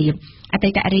ត្តសៀមរាបអតី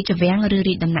តរាជវាំងឬ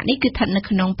រាជដំណាក់នេះគឺស្ថិតនៅ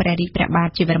ក្នុងព្រះរាជព្រះបាទ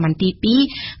ជ័យវរ្ម័នទី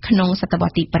2ក្នុងសតវ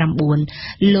ត្សទី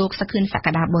9លោកសខឿនស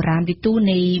ក្តាបុរាណវិទូ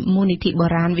នៃមូលនិធិបុ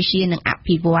រាណវិទ្យានិងអ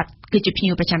ភិវឌ្ឍគឺជាភ្ញៀ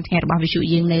វប្រចាំថ្ងៃរបស់វិទ្យុ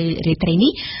យើងនៅរាត្រី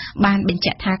នេះបានបញ្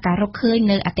ជាក់ថាការរកឃើញ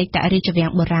នៅអតីតរាជវាំ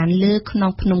ងបុរាណលើខ្ន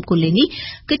ងភ្នំគូលែននេះ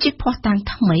គឺជាភស្តុតាង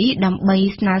ថ្មីដើម្បី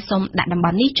ស្នើសុំដាក់តំប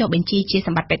ន់នេះចុះបញ្ជីជាស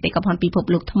ម្បត្តិបេតិកភណ្ឌពិភព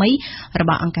លោកថ្មីរប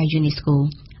ស់អង្គការ UNESCO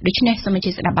ដូច្នេះសូមអញ្ជើ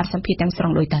ញស្ដាប់បទសម្ភាសន៍ទាំងស្រុ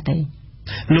ងដូចតទៅ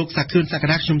លោកសាខឿនសក្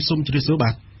តាខ្ញុំសូមជម្រាបសួរ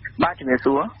បាទជំរាប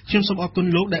សួរខ្ញុំសូមអរគុណ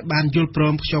លោកដែលបានយល់ព្រ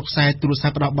មភ្ជាប់ខ្សែទូរស័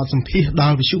ព្ទផ្ដល់បទសម្ភាសន៍ដ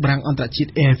ល់វិទ្យុបារាំងអន្តរជា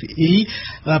តិ RFI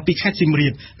ពីខេត្តសៀមរា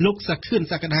បលោកសាខឿន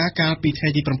សក្តាកាលពីថ្ងៃ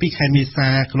ទី7ខែមេសា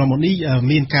កន្លងមកនេះ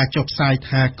មានការចុះផ្សាយ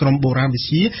ថាក្រុមបុរាណវិទ្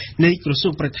យានៃក្រសួ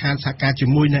ងបរិស្ថានសហការជា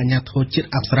មួយនឹងអាជ្ញាធរជាតិ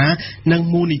អប្សរានិង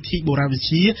មូលនិធិបុរាណវិទ្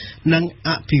យានិងអ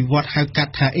ភិវឌ្ឍហៅកា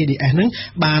ត់ថា ADS នឹង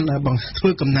បានធ្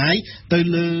វើកំណាយទៅ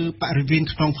លើបរិវេណ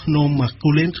ក្នុងភ្នំគូ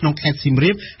លែនក្នុងខេត្តសៀម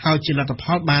រាបហើយជាលទ្ធផ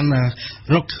លបាន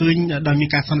រកឃើញដោយមា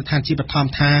នការសន្និដ្ឋានជាបឋម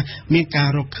ថាមានការ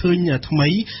រកឃើញថ្មី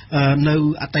នៅ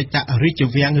អតីតរាជ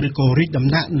វាំងឬក៏រាជដំ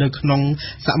ណាក់នៅក្នុង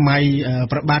សម័យ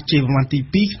ព្រះបាទជ័យវរ្ម័នទី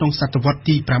2ក្នុងសតវត្ស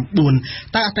ទី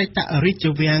9តើអតីតរាជ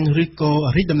វាំងឬក៏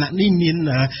រាជដំណាក់នេះមាន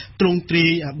ទ្រង់ទ្រា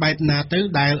យបែបណាទៅ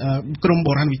ដែលក្រម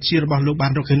បុរាណវិទ្យារបស់លោកបា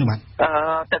នរកឃើញនោះបាទ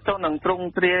តើតើនឹងទ្រង់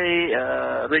ទ្រាយ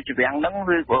រាជវាំងហ្នឹង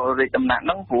ឬក៏រាជដំណាក់ហ្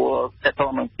នឹងព្រោះតើតើ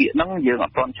នឹងពាក្យហ្នឹងយើងអ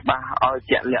ត់ទាន់ច្បាស់ឲ្យ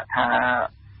ជាក់លាក់ថា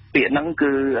ពាក្យហ្នឹង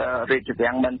គឺរាជ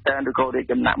វាំងមែនតើឬក៏រាជ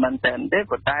ដំណាក់មែនតើទេ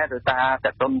ប៉ុន្តែដោយសារ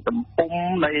តើទំហំ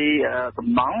នៃសំ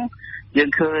ណង់យើង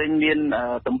ឃើញមាន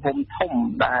ទំហំធំ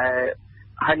ដែល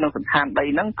ហើយនៅសន្តានដី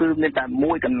ហ្នឹងគឺមានតែ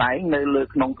មួយកន្លែងនៅលើ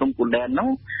ក្នុងក្រុមគូលែនហ្នឹង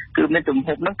គឺមានទំ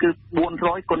ហំហ្នឹងគឺ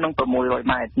400គុណនឹង600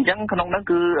ម៉ែត្រអញ្ចឹងក្នុងហ្នឹង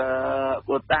គឺ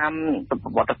តាមប្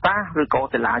រវត្តិសាស្ត្រឬក៏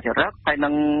សិលាចារឹកហើយនឹ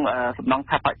ងសំណង់ស្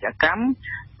ថាបត្យកម្ម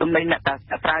ទំនិញអ្នកតា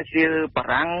ស្រាវជ្រាវបា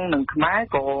រាំងនិងខ្មែរ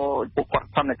ក៏ពួកគាត់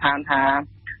សន្និដ្ឋានថា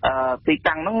ទី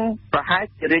តាំងហ្នឹងប្រហែល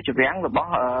ជារាជវាំងរប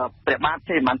ស់ព្រះបាទ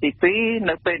ជ័យវរ្ម័នទី2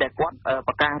នៅពេលដែលគាត់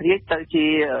ប្រកាសរាជទៅជា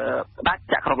ស្ដេច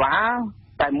ចក្រវាឡ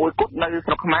តែមួយគត់នៅ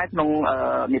ស្រុកខ្មែរក្នុង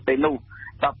នាពេលនោះ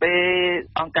ដល់ពេល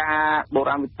អង្គការបុ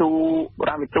រាណវិ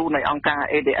ទូនៃអង្គការ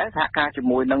ADS សហការជា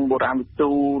មួយនឹងបុរាណវិ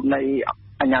ទូនៃ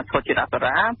អញ្ញាធិជាតិអប្ស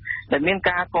រាដែលមាន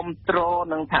ការគ្រប់គ្រង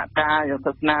និងសហការយ៉ាង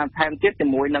សាសនាថែមទៀតជា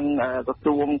មួយនឹងក្រ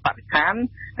សួងបរិស្ថាន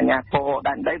អញ្ញាធិ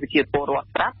ដែនដីវិជាពលរដ្ឋ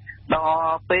ប្រាប់ដ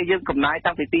ល់ពេលយើងកំណាយ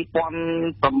តាំងពី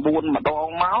2009ម្ដង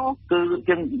មកគឺ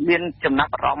យើងមានចំណា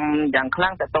ប់អារម្មណ៍យ៉ាងខ្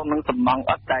លាំងទៅនឹងសំណង់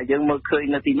អត់តែយើងមើលឃើញ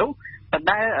នៅទីនោះប៉ុន្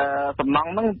តែសំណង់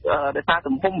ហ្នឹងដោយសារ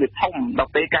ទំហំវាធំដ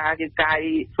ល់ពេលការយើងកាយ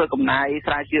ធ្វើកំណាយ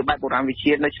ស្រាវជ្រាវបែបបុរាណវិទ្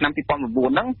យានៅឆ្នាំ2009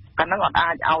ហ្នឹងកាលហ្នឹងអត់អា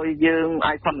ចឲ្យយើង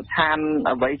អាចសន្និដ្ឋាន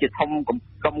អ្វីជាធំ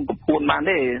កំពួនបាន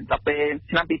ទេដល់ពេល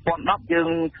ឆ្នាំ2010យើង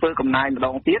ធ្វើកំណាយម្ដ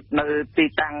ងទៀតនៅទី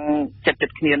តាំងចិត្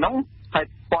តគ្នាហ្នឹងហើយ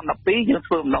2012យើង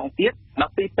ធ្វើម្ដងទៀតដ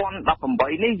ល់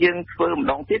2018នេះយើងធ្វើម្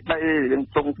ដងទៀតនៅរឿង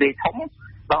ទ្រង់ទ្រាយធំ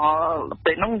ដល់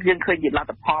ពេលហ្នឹងយើងឃើញជាលទ្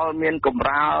ធផលមានកម្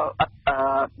រាល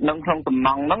នៅក្នុងតំណ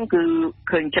ង់ហ្នឹងគឺ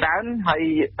ឃើញច្រើនហើយ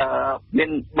មាន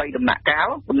3ដំណាក់កា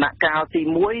លទី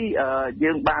1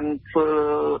យើងបានធ្វើ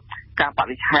ការប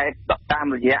រិច្ឆេទតាម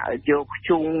រយៈយកខ្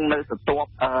ជុងនៅស្ទាប់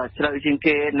ជ្រៅជាង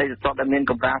គេនៃស្ទាប់ដែលមាន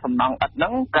កម្រាលសំណង់ឥតហ្នឹ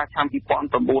ងកាលឆ្នាំ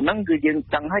2009ហ្នឹងគឺយើង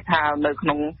ដឹងហើយថានៅក្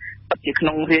នុងជាក្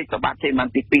នុងរាជព្រះបាទជ័យវរ្ម័ន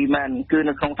ទី2មែនគឺ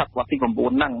នៅក្នុងសតវត្សទី9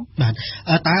ហ្នឹងបាទ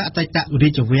តើអតីតរា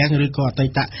ជវាំងឬក៏អតី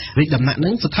តរាជដំណាក់ហ្នឹ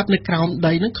ងស្ថិតនៅក្រោម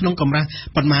ដីហ្នឹងក្នុងកម្រាស់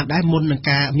ប៉ុន្មានដែរមុននឹង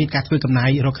មានការធ្វើកំណាយ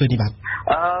រកឃើញនេះបាទ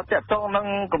តើតោះនឹង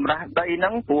កម្រាស់ដីហ្នឹ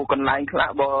ងព្រោះកន្លែងខ្លះ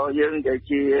បើយើងនិយាយ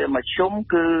ជាមធ្យម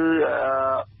គឺ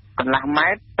កន្លះម៉ែ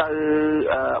ត្រទៅ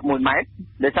1ម៉ែត្រ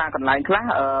ដោយសារកន្លែងខ្លះ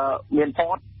មានផ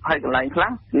តហើយកន្លែងខ្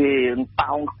លះវា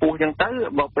ប៉ោងខ្ពស់ចឹងទៅ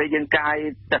បើពេលយើងកាយ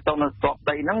តទៅនៅស្ទាប់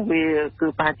ដីហ្នឹងវាគឺ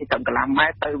ប្រហែលជាកន្លះម៉ែ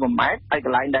ត្រទៅ1ម៉ែត្រហើយក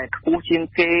ន្លែងដែលខ្ពស់ជាង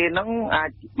គេហ្នឹងអាច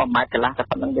1ម៉ែត្រកន្លះតែ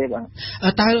ប៉ុណ្្នឹងទេបាទ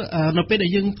តើនៅពេលដែ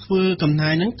លយើងធ្វើកំណា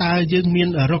យហ្នឹងតើយើងមាន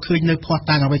រកឃើញនៅភស្តុ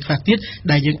តាងអ្វីខ្លះទៀត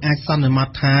ដែលយើងអាចសន្មត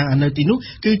ថានៅទីនោះ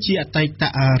គឺជាអតីត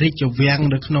រាជវាំង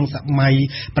នៅក្នុងសម័យ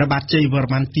ព្រះបាទជ័យវ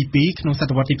រ្ម័នទី2ក្នុងស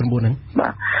តវត្សទី9ហ្នឹងបា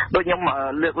ទដូចខ្ញុំ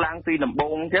លើកឡើងពីដំបូ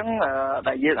ងអញ្ចឹង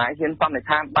ដែលយើងអាចហ៊ានសន្និដ្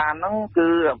ឋានបានហ្នឹងគឺ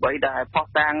អ្វីដែលផុស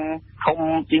តាំងធំ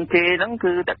ជាងគេហ្នឹង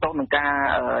គឺតទៅនឹងការ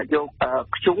យក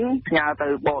ខ្ជុងផ្ញើទៅ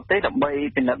បរទេសដើម្បី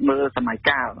ពិនិត្យមើលសម័យ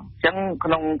កាលអញ្ចឹងក្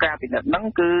នុងការពិនិត្យហ្នឹង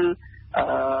គឺ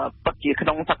ពិតជាក្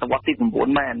នុងសតវត្សទី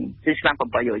9មែនគឺឆ្នាំ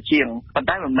800ជាងប៉ុន្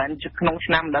តែមិនមែនក្នុង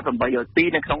ឆ្នាំដែល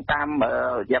802នៅក្នុងតាម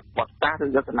រយៈប្រវត្តិសាស្ត្រឬ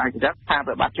ក៏សាលាចារឹកថា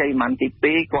ព្រះបាទជ័យវរ្ម័នទី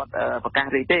2គាត់ប្រកាស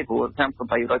រាជទេព្រោះឆ្នាំ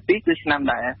802គឺឆ្នាំ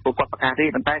ដែលពួកគាត់ប្រកាសរាជ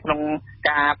ប៉ុន្តែក្នុង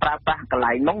ការប្រើប្រាស់កន្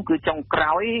លែងនោះគឺចុងក្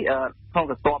រោយក្នុង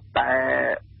បន្ទាប់តែ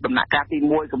ដំណាក់កាលទី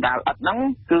1កម្ដៅឥតហ្នឹង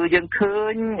គឺយើងឃើ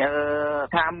ញ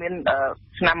ថាមាន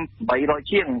ឆ្នាំ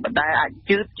800ជាងប៉ុន្តែអាច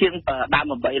ជឿជាងដើម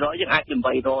800យើងអាចជា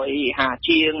850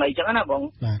ជាងអីចឹងណាបង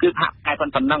គឺហាក់តែ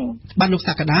ប៉ុណ្ណឹងបាទលោកស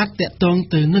ក្តាតកតង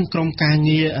ទៅនឹងក្រុមការ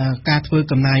ងារការធ្វើ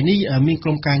កំណាយនេះមានក្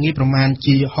រុមការងារប្រមាណ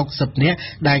ជា60នាក់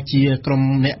ដែលជាក្រុម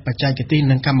អ្នកបច្ចេកទេស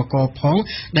និងកម្មករផង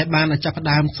ដែលបានចាប់ផ្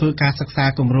ដើមធ្វើការសិក្សា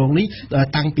គម្រោងនេះ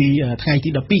តាំងពីថ្ងៃទី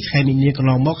12ខែមីនាកន្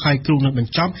លងមកហើយគ្រូនឹងប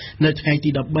ញ្ចប់នៅថ្ងៃទី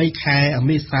13ខែ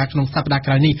មេសាក្នុងសប្តាហ៍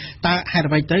ក្រោយនេះតើហេតុ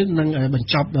អ្វីទៅនឹងបញ្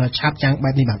ចប់ឆាប់យ៉ាង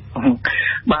បែបនេះ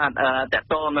បាទតើ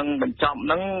តើនឹងបញ្ចប់ហ្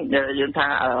នឹងយើងថា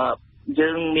យើ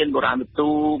ងមានបុរាណវិទូ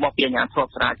មកពីអាជ្ញាធរ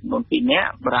ស្រាចំនួន2នា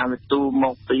ក់បុរាណវិទូម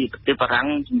កពីប្រទេសបារាំង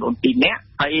ចំនួន2នាក់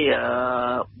ហើយ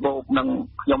បូកនឹង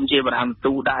ខ្ញុំជាបុរាណវិ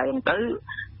ទូដែរហ្នឹងទៅ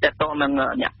តើតើនឹង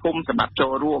អ្នកភូមិសម្រាប់ចូ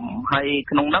លរួមហើយ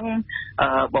ក្នុងហ្នឹង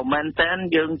បើមែនតើ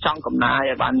យើងចង់កំណាយ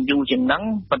ឲ្យបានយូរជាងហ្នឹង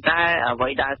ប៉ុន្តែអ្វី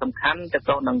ដែលសំខាន់តើ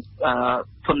តើនឹង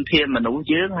ធនធានមនុស្ស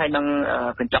យើងហើយនឹង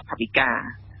កញ្ចប់ថវិកា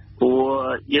ព្រោះ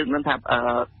យើងនឹងថា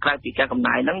ក្រៅពីការកំ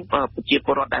ណាយហ្នឹងប្រជាព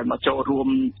លរដ្ឋដែលមកចូលរួម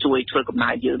ជួយធ្វើកំណា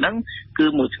យយើងហ្នឹងគឺ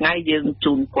មួយថ្ងៃយើង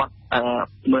ជូនគាត់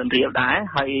10000រៀលដែរ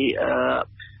ហើយ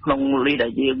ក្នុងលីដែ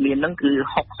លយើងមានហ្នឹងគឺ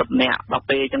60នាក់ដល់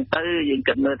ពេលអញ្ចឹងទៅយើង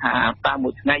គិតមើលថាតាមមួ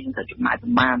យថ្ងៃយើងត្រូវចំណាយប្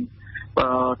រមាណបើ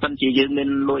សិនជាយើងមាន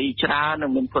លុយច្រើននិ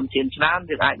ងមានធនធានច្រើន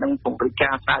យើងអាចនឹងពង្រីកកា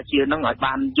រស្រាវជ្រាវហ្នឹងឲ្យ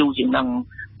បានយូរជាងហ្នឹង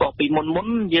ព្រោះពីមុន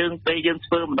យើងពេលយើង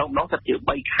ធ្វើម្ដងសិតជា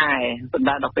3ខែប៉ុន្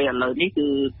តែដល់ពេលឥឡូវនេះគឺ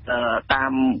តា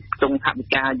មក្នុងថវិ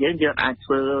កាយើងអាចធ្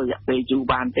វើរយៈពេលយូរ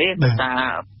បានទេដោយសារ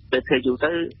ពេលធ្វើយូរ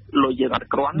ទៅលុយយើងអត់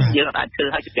គ្រាន់យើងអាចធ្វើ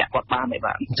ឲ្យជាពាក់គាត់បានទេ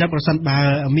បាទអញ្ចឹងប្រសិនបើ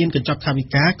មានកញ្ចប់ថវិ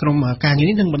កាក្រុមការងារ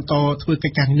នេះនឹងបន្តធ្វើកិ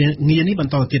ច្ចការងារនេះប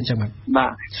ន្តទៅទៀតអញ្ចឹងបា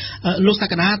ទលោកស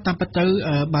ក្តាតាមពិតទៅ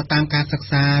បើតាមការសិក្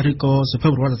សាឬក៏សភៅ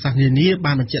ប្រវត្តិសាស្ត្រនានា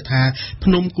បានបញ្ជាក់ថា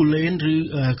ភ្នំគូលែន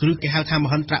ឬគេហៅថាម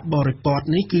ហន្តរបរិពត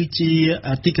នេះគឺជា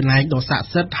ទីកន្លែងដ៏ស័ក្តិ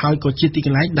សិទ្ធិហើយក៏ជាទីក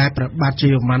ន្លែងដែលព្រះបាទជ័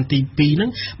យវរ្ម័នទី2នឹង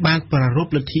បានប្រារព្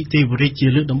ធលទ្ធិទេវរាជជា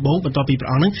លើកដំបូងបន្ទាប់ពីព្រះ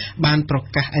អង្គនឹងបានប្រ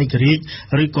កាសឯករាជ្យ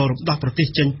ឬក៏រំដោះប្រទេស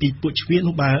ចេញពីពួកជ្វា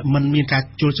នោះបើមិនមានការ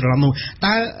ជួលច្រឡំនោះ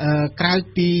តើក្រៅ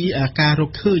ពីការរ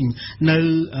កឃើញនៅ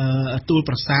ទួល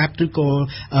ប្រាសាទឬក៏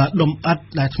ដុំឥដ្ឋ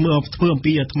ដែលធ្វើអំ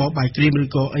ពីថ្មបាយក្រៀមឬ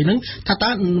ក៏អីហ្នឹងថាតើ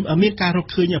មានការរក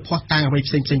ឃើញភស្តុតាងអ្វី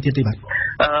ផ្សេងទៀតទេបាទ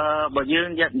បើយើង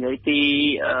និយាយពី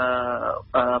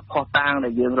ភស្តុតាងដែ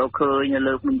លយើងរកឃើញនៅ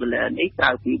លើភ្នំកលែននេះក្រៅ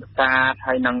ពីប្រាសាទ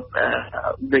ហើយនឹង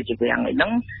រាជវាំងអីហ្នឹ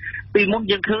ងពីមុន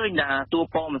យើងឃើញថាតួ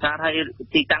ប៉មប្រាសាទហើយ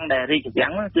ទីតាំងដែលរាជវាំ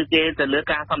ងគឺគេទៅលើ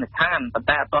ការសន្និដ្ឋានប៉ុន្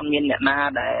តែអត់ទាន់មានអ្នកណា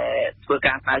ដែលធ្វើ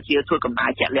ការស្រាវជ្រាវធ្វើកំណែ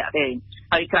ជាក់លាក់ទេ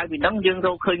ហើយក្រៅពីហ្នឹងយើងរ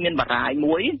កឃើញមានបារាយ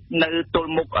មួយនៅទ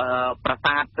ល់មុខប្រា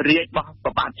សាទរាជរបស់ព្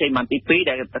រះបាទជ័យវរ្ម័នទី2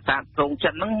ដែលប្រាសាទរងចិ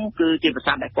នហ្នឹងគឺជាប្រា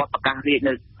សាទដែលគាត់ប្រកាសរាជ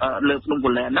នៅលើភ្នំក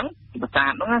លែនហ្នឹងប្រាសា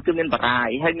ទហ្នឹងគឺមានបារាយ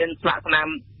ហើយមានស្លាកស្នាម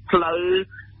ផ្លូវ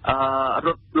រ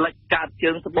ត់លិចកើត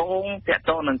ជើងត្បូងទាក់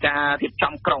ទងនឹងការរៀប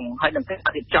ចំក្រុងហើយនឹងការ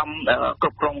រៀបចំគ្រ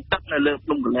ប់គ្រងទឹកនៅលើភ្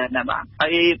នំកលែនដែរបាទហើ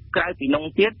យក្រៅពីនោះ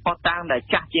ទៀតផតាំងដែល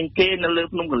ចាស់ជាងគេនៅលើ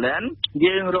ភ្នំកលែន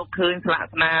យើងរកឃើញស្លាក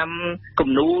ស្នាមគំ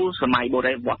នូរសម័យបុ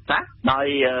រេវត្តសាស្ត្រដោយ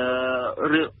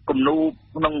រឿងគំនូរ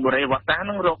ក្នុងបុរេវត្តសាស្ត្រ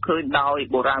នឹងរកឃើញដោយ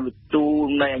បុរាណវិទូ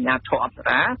នៃអាជ្ញាធរអប្ស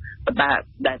រាប៉ុន្តែ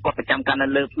ដែលគាត់ប្រចាំការនៅ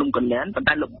លើភ្នំកលែនប៉ុន្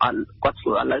តែលោកគាត់ធ្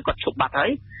វើឥឡូវគាត់ឈប់បាត់ហើ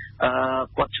យ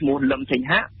គាត់ឈ្មោះលឹមចេញ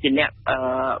ហាក់ជាអ្នក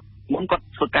មុនគាត់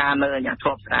ធ្វើការនៅអាជ្ញាធ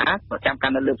រស្រាប្រចាំកា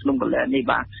រនៅលើភ្នំកលែននេះ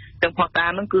បាទទាំងផតា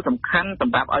ហ្នឹងគឺសំខាន់ស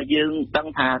ម្រាប់ឲ្យយើងដឹង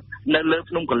ថានៅលើ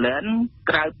ភ្នំកលែន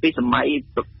ក្រៅពីសម័យ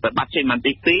ព្រះបាទជ័យវរ្ម័ន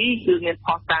ទី2គឺមានផ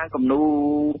តាគំនូ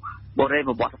បុរេ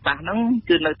ប្រវត្តិសាស្ត្រហ្នឹង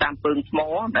គឺនៅតាមពើងថ្ម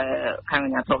ដែលខាងអា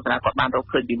ជ្ញាធរស្រាគាត់បានរក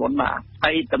ឃើញពីមុនបាទ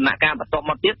ហើយដំណាក់កាលបន្ត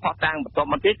មកទៀតផតាបន្ត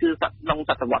មកទៀតគឺក្នុង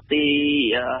សតវត្សទី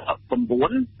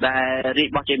9ដែលរាជ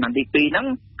របស់ជ័យវរ្ម័នទី2ហ្នឹង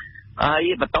ហើយ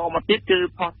បន្តមកទៀតគឺ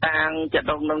ផុសតាងចាក់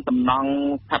ដងនឹងតំណង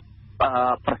ថា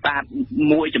ប្រាសាទ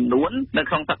មួយចំនួននៅ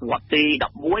ក្នុងសតវត្សទី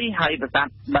11ហើយប្រាសាទ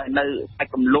ដែលនៅឯ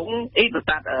កំឡុងប្រា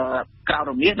សាទក្រៅ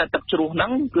រមៀសនៅទឹកជ្រោះហ្នឹ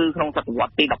ងគឺក្នុងសតវត្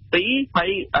សទី12ហើយ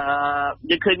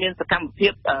យើងឃើញមានសកម្មភា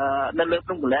ពនៅលើ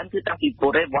ភ្នំកលែនគឺតាំងពីបុ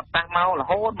រេវត្តសាស្ត្រមករ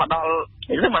ហូតមកដល់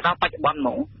បច្ចុប្បន្នហ្ម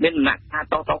ងមានដំណាក់កាល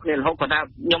តគ្នារហូតប៉ុន្តែ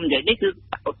ខ្ញុំនិយាយនេះគឺ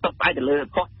ទៅផ្អែកទៅលើ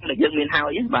ផុសដែលយើងមានហើ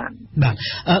យបាទ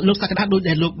លោកសក្តាដូច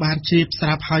ដែលលោកបានជ្រាបស្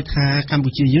រាប់ហើយថាកម្ពុ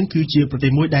ជាយើងគឺជាប្រទេ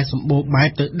សមួយដែលសម្បូរបែប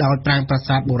ទៅដោយប្រាង្គប្រា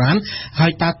សាទបុរាណហើ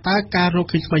យតើការរក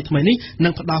ឃើញថ្មីនេះនឹ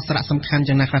ងផ្ដល់សារៈសំខាន់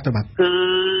យ៉ាងណាខ្លះទៅបាទគឺ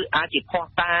អាចជាផុស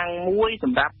តាងមួយស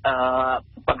ម្រាប់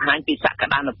បង្ហាញពីសក្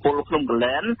តានុពលក្នុងក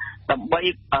លែនដើម្បី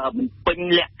បំពេញ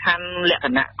លក្ខខណ្ឌលក្ខ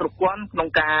ណៈគ្រប់គ្រាន់ក្នុង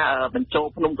ការបញ្ចូល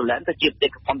ភ្នំកលែនទៅជាបេតិ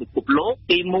កភណ្ឌពិភពលោក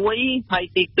ទី1ហើយ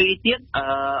ទី2ទៀត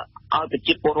ឲ្យប្រ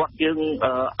ជាពលរដ្ឋយើង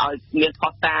ឲ្យមានផុ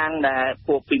សតាងដែល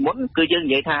ពួកពីមុនគឺយើង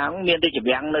និយាយថាមានរាជ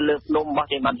វាំងនៅលើភ្នំរបស់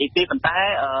ជ័យវរ្ម័នទី2ប៉ុន្តែ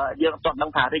យើងអត់ទាន់ដឹ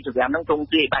ងថារាជវាំងនឹងទ្រង់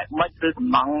ទ្រាយបែបម៉េចឬសំ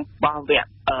ណង់របស់វគ្គ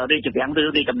រាជវាំងឬ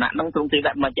រាជដំណាក់នឹងទ្រង់ទ្រាយ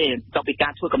បែបម៉េចទេតទៅពីកា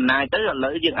រធ្វើកំណាយទៅឥឡូ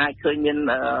វយើងអាចឃើញមាន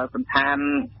សន្តាន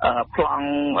ប្លង់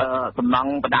សំណ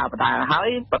ង់បដាហើយ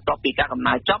បន្ទាប់ពីការកំ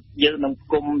ណាយចប់យើងនឹង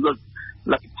គុំលទ្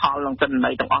ធផលក្នុងសិន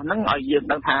នៃទាំងអស់ហ្នឹងឲ្យយើង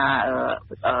ដឹងថា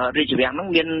រាជវាំងហ្នឹង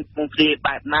មានទ្រង់ទ្រាយ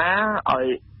បែបណាឲ្យ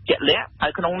ជាក់លាក់ហើ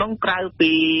យក្នុងនោះក្រៅ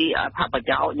ពីអត្ថប្រ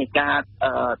យោជន៍នៃការ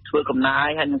ធ្វើកំណាយ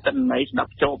ហើយនឹងសិននៃស្ដា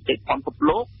ប់ចូលបេតិកភណ្ឌពិភព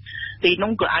លោកទី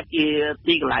នោះក៏អាចជា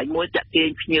ទីកន្លែងមួយចាក់ទាញ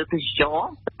ភ្ញៀវទេសចរ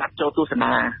ស្ដាប់ចូលទស្ស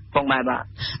នាផងដែរបាទ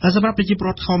សម្រាប់ប្រជាពលរ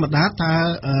ដ្ឋធម្មតាតើ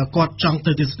គាត់ចង់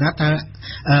ទៅទស្សនាតើ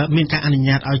មានការអនុញ្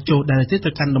ញាតឲ្យចូលដែរទេ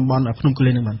ទៅកាន់តំបន់ភ្នំក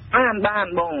លែនហ្នឹងបាន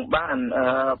បងបាន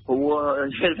ព្រោះ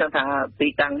យើងថាទី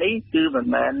តាំងនេះគឺមិន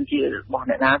មែនជារបស់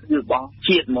អ្នកណាគឺរបស់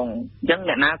ជាតិហ្មងអញ្ចឹង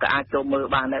អ្នកណាក៏អាចចូលមើល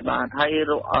បានដែរបាទហើយ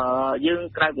យើង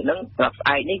ក្រៅពីហ្នឹងស្រាប់ស្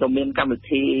អែកនេះក៏មានកម្មវិ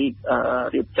ធី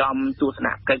រៀបចំទស្សន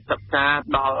កិច្ចសិក្សា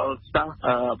ដល់សិស្ស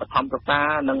បឋមសិក្សា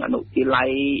និងអនុវិទ្យាល័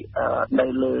យនៅ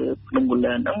លើភ្នំក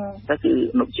លែនហ្នឹងតែគឺ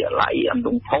អនុវិទ្យាល័យអន្ត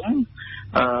រធំ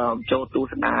ចូលទស្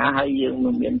សនាហើយយើងនឹ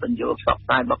ងមានបញ្យល់ផ្សព្វផ្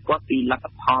សាយរបស់គាត់ពីលទ្ធ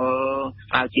ផល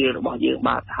ស្រាវជ្រាវរបស់យើង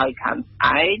បាទហើយខាងឯ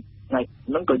កថ្ងៃ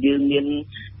ហ្នឹងក៏យើងមាន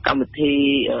កម្មវិធី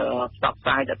ផ្សព្វផ្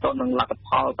សាយទៅនឹងលទ្ធផ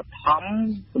លបឋម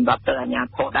សម្រាប់ទៅអាជ្ញា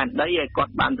ធរដែនដីឲ្យគា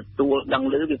ត់បានទទួលដឹង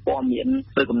ឮពីព័ត៌មាន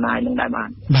ធ្វើកំណាយនឹងដែរបាទ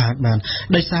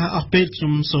ដោយសារអស់ពេលខ្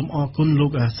ញុំសូមអរគុណលោ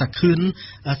កសាខឿន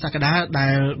សក្តាដែ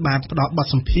លបានផ្ដល់បទ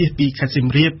សម្ភាសន៍ពីខេត្តសៀម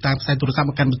រាបតាមខ្សែទូរស័ព្ទ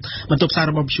មកកាន់បន្ទប់ផ្សាយ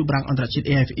របស់វិទ្យុបារាំងអន្តរជាតិ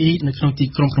RFI នៅក្នុងទី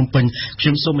ក្រុងភ្នំពេញខ្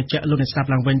ញុំសូមបញ្ជាក់លោកអ្នកស្ដាប់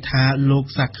ឡើងវិញថាលោក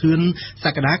សាខឿនស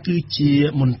ក្តាគឺជា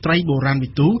មន្ត្រីបុរាណវិ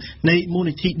ទូនៃមូល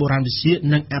និធិបុរាណវិទ្យា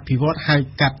និងអភិវឌ្ឍហៅ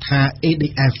កាត់ថា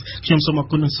ADF Live ខ្ញុំសូមអរ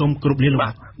គុណនិងសូមគោរពលាលោ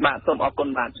កបាទសូមអរគុណ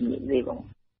បាទជំរាបលាបង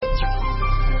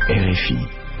RFI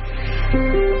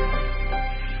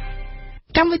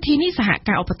កម្មវិធីនេះសហ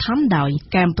ការឧបត្ថម្ភដោយ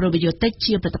កាមប្រូប៊ីយោទិក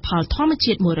ជាផលិតផលធម្ម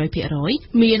ជាតិ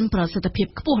 100% មានប្រសិទ្ធភាព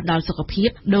ខ្ពស់ដល់សុខភាព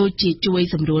ដូចជាជួយ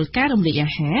សម្រួលការរំលាយអា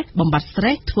ហារបំបត្តិ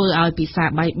stress ធ្វើឲ្យពិសា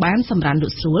បាយបានសម្រានល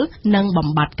ក់ស្រួលនិងបំ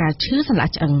បត្តិការឈឺសន្លា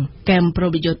ក់ឆ្អឹងកាមប្រូ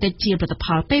ប៊ីយោទិកជាផលិតផ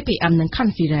ល PPM និង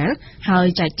Confiral ហើយ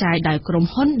ចែកចាយដោយក្រុម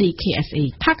ហ៊ុន DKSA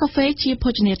ផាកាហ្វេជាភោ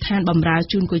ជនីយដ្ឋានបម្រើ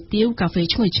ជូនគុយទាវកាហ្វេ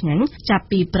ឈ្ងុយឆ្ងាញ់ចាប់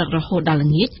ពីព្រឹករហូតដល់ល្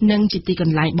ងាចនិងជាទីក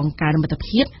ន្លែងបង្កើនមិត្ត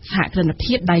ភាពសហគ្រិន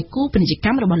ភាពដៃគូពាណិជ្ជក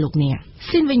ម្មរបស់លោកអ្នក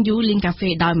ស៊ីនវិញយូលីងកាហ្វេ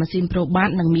ដោយម៉ាស៊ីនប្រូបាត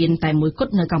នឹងមានតែមួយគ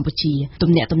ត់នៅកម្ពុជា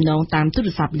ទំនាក់ទំនងតាមទូរ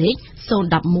ស័ព្ទលេខ011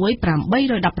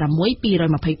 816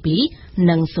 222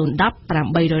និង010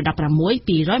 816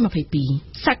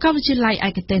 222សាកលវិទ្យាល័យឯ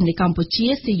កទេសនៃកម្ពុជា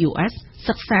CUS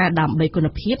សិក្សាដើម្បីគុណ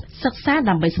ភាពសិក្សា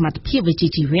ដើម្បីសមត្ថភាពវិជ្ជា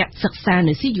ជីវៈសិក្សា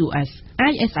នៅ CUS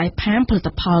ISI Palm ផលិត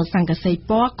ផលសង្កសី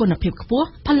ពណ៌គុណភាពខ្ពស់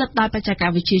ផលិតដោយបច្ចេក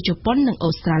វិទ្យាជប៉ុននិងអូ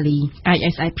ស្ត្រាលី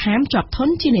ISI Palm ជាប់ធ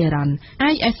ន់ជានិរន្តរ៍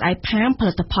ISI Palm ផ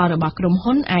លិតផលរបស់ក្រុម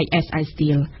ហ៊ុន ISI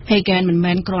Steel Hagen មិន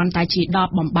មែនគ្រាន់តែជាដប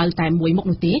បំបៅតែមួយមុខ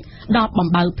នោះទេដបបំ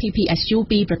បៅ PPSU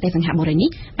ពីប្រទេសសិង្ហបុរីនេះ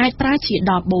អាចប្រើជា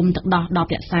ដបបូមទឹកដោះដប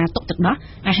រក្សាទុកទឹកដោះ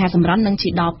អាហារសម្រន់និងជា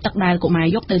ដបទឹកដែលកុមារ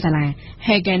យកទៅសាលា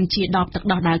Hagen ជាដបទឹក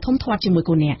ដោះដែលធំធាត់ជាមួយ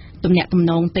កូនអ្នកទំនាក់ទំ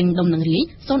នងទិញដុំនឹងរាយ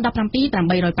017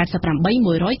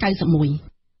 888 191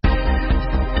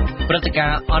ព្រឹត្តិកា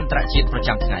រណ៍អន្តរជាតិប្រ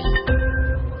ចាំថ្ងៃ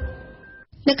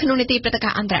នៅក្នុងនីតិព្រឹត្តិកា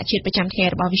រណ៍អន្តរជាតិប្រចាំថ្ងៃ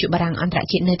របស់វិទ្យុបារាំងអន្តរ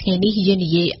ជាតិនៅថ្ងៃនេះយើងនិ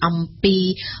យាយអំពី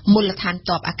មូលដ្ឋាន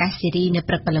ទ័ពអាកាសសេរីនៅ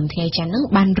ព្រឹកព្រលឹមថ្ងៃច័ន្ទនឹង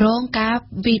បានរងការ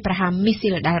វាយប្រហារមីស៊ី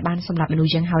លដែលបានសម្លាប់មនុស្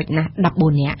សយ៉ាងហោចណាស់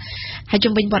14នាក់ហើយ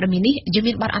ជុំវិញព័ត៌មាននេះយើង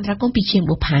មានបទអន្តរកម្មពីជាង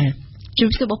បុប្ផាជំ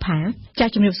រាបសួរបុប្ផាចា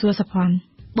ជំរាបសួរសុផាន់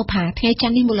បុប្ផាថ្ងៃច័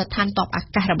ន្ទនេះមូលដ្ឋានទ័ពអា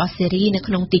កាសរបស់សេរីនៅ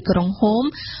ក្នុងទីក្រុងហូម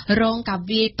រងការ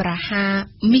វាយប្រហារ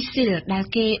មីស៊ីលដែល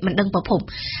គេមិនដឹងប្រភព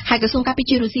ហើយក្រសួងការពារ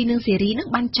ជាតិរុស្ស៊ីនិងសេរីនឹង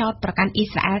បានចោទប្រកាន់អ៊ី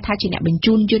ស្រាអែលថាជាអ្នកបញ្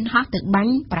ជូនយន្តហោះទៅបា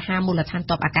ញ់ប្រហារមូលដ្ឋាន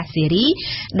ទ័ពអាកាសសេរី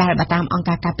ដែលបើតាមអង្គ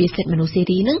ការការពារសិទ្ធិមនុស្សសេ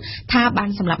រីនឹងថាបាន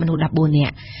សម្លាប់មនុស្ស14នា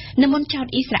ក់នៅមុនចោទ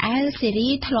អ៊ីស្រាអែលសេរី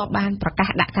ធ្លាប់បានប្រកាស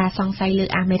ដាក់ការសង្ស័យលើ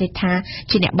អាមេរិកថា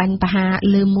ជាអ្នកបាញ់ប្រហារ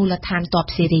លើមូលដ្ឋានទ័ព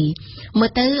សេរីមើល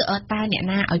ទៅតើអ្នក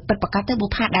ណាឲ្យពិតប្រាកដទៅបុ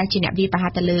ប្ផាដែលជាអ្នកវាយប្រហា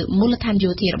រទៅលើមូលដ្ឋាន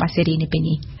យោធារបស់សេរីនៅពេល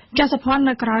នេះចាសភ័ណ្ឌ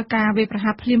នៅក្រៅការវាយប្រហា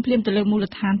រភ្លាមៗទៅលើមូល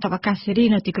ដ្ឋានទ័ពអាកាសសេរី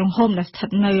នៅទីក្រុងហូមដែលស្ថិត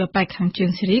នៅប៉ែកខាងជើង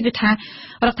សេរីគឺថារ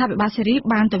ដ្ឋាភិបាលសេរី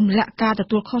បានទម្លាក់ការទ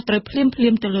ទួលខុសត្រូវភ្លាម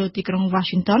ៗទៅលើទីក្រុង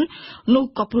Washington នោះ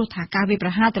ក៏ព្រោះថាការវាយប្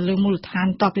រហារទៅលើមូលដ្ឋាន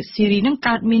ទ័ពសេរីនឹង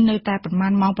កើតមាននៅតែប្រមា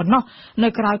ណម៉ោងប៉ុណ្ណោះនៅ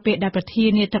ក្រៅពេលដែលប្រធា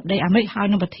នាធិបតីអាមេរិកហើយ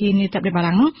និងប្រធានាធិបតីបា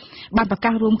រាំងបានប្រកា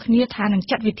សរួមគ្នាថានឹង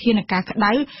ចាត់វិធានការក្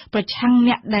តៅប្រឆាំង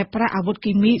អ្នកដែលប្រើអាវុធ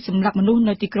គីមីសម្រាប់មនុស្ស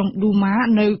នៅទីក្រុងឌូម៉ា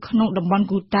នៅក្នុងតំបន់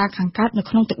គូតាខាងកើតនៅ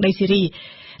ក្នុងទឹកដីសេរី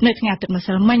នៅថ្ងៃអាទិត្យម្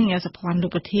សិលមិញសភ័ណ្ឌលោក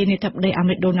ប្រធានាធិបតីអា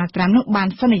មេរិកដូណាល់ត្រាំនឹងបាន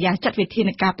សន្យាចាត់វិធាន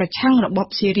ការប្រឆាំងរបប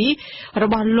សេរីរ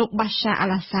បស់លោកបាសាអា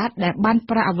ល់អាសាដដែលបាន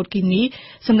ប្រើអាវុធគីមី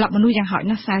សម្រាប់មនុស្សយ៉ាងហោច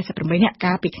ណាស់48នាក់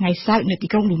កាលពីថ្ងៃសៅរ៍នៅទី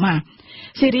ក្រុងឌូម៉ា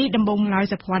សេរីដំបងឡើយ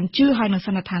សភ័ណ្ឌជឿហើយនឹងស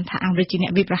ន្និដ្ឋានថាអាមេរិកជាអ្ន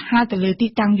កវាយប្រហារទៅលើទី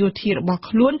តាំងយោធារបស់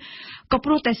ខ្លួនក៏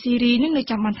ព្រោះតែសេរីនឹងនៅ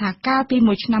ចាំបានថាកាលពី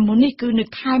1ឆ្នាំមុននេះគឺនៅ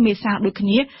ខែមេសាដូចគ្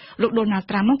នាលោកដូណាល់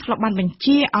ត្រាំនឹងធ្លាប់បានបញ្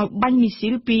ជាឲ្យបាញ់មីស៊ី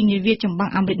លពីនាវាចម្បាំ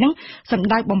ងអាមេរិកនឹងសម្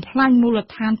ដៅបំផ្លាញមូល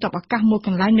ដ្ឋានទ័ពអាកាសមួយក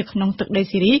ន្លែងនៅក្នុងទឹកដី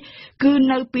សេរីគឺ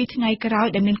នៅពីថ្ងៃក្រោយ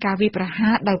ដែលមានការវាយប្រហា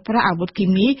រដោយប្រើអាវុធគី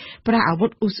មីប្រើអាវុធ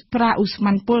អ៊ូស្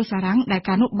ម៉ាន់ពុលសារ៉ាំងដែល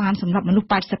ការនោះបានសម្លាប់មនុស្ស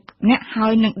80នាក់ហើ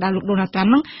យនឹងដែលលោកដូណាល់ត្រាំ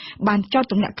នឹងបានចោទ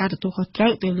ទម្លាក់ការទទួលខុសត្រូ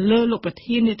វទៅលើលោកប្រ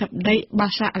ធានាធិបតីបា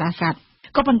សាអាល់អាសាដ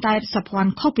ក៏ប៉ុន្តែសភ័ណ្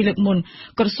ឌខុសពីលើកមុន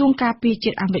ក្រសួងការពារជា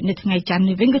តិអាមេរិកនៅថ្ងៃច័ន្ទ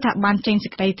នេះវិញគឺថាបានចេញសេ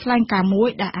ចក្តីថ្លែងការណ៍មួយ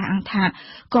ដែលអះអាងថា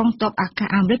កងទ័ពអាកាស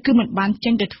អាមេរិកគឺមិនបានចេ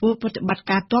ញទៅធ្វើប្រតិបត្តិ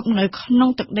ការទ័ពនៅក្នុង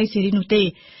ទឹកដីសេរីនោះទេ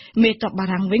មេទ័ពបា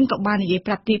រាំងវិញក៏បាននិយាយ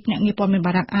ប្រាប់ទីភ្នាក់ងារព័ត៌មាន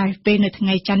បារាំង AFP នៅថ្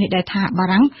ងៃច័ន្ទនេះដែរថាបា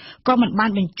រាំងក៏មិនបាន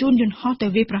បញ្ជូនយន្តហោះទៅ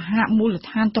វាយប្រហារមូលដ្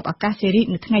ឋានទ័ពអាកាសសេរី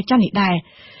នៅថ្ងៃច័ន្ទនេះដែរ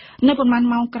នៅប្រមាណ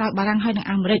ម៉ោងក្រោយបារាំងហើយនិង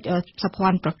អាមេរិកសភ័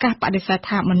ណ្ឌប្រកាសបដិសេធ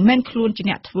ថាមិនមែនខ្លួនជា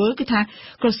អ្នកធ្វើគឺថា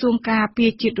ក្រសួងការពា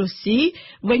រជាតិរុស្ស៊ី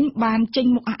វិញបានចេញ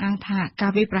មុខអះអាងថាកា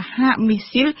រវាយប្រហារមី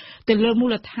ស៊ីលទៅលើមូ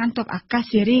លដ្ឋានទ័ពអាកាស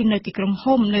សេរីនៅទីក្រុង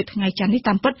ហូមនៅថ្ងៃច័ន្ទនេះ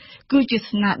តាមពិតគឺជា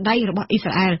ស្នាដៃរបស់អ៊ីស្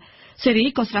រាអែលសេរី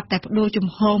ក៏ស្រាប់តែបដូរជំ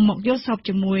ហរមកយល់សព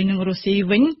ជាមួយនឹងរុស្ស៊ី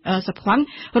វិញសភ័ណ្ឌ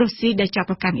រុស្ស៊ីដែលចាប់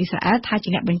ប្រកាន់អ៊ីស្រាអែលថាជា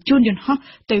អ្នកបញ្ជូនយន្តហោះ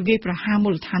ទៅវាយប្រហារមូ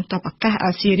លដ្ឋានទ័ពអាកាស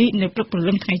សេរីនៅព្រឹកព្រ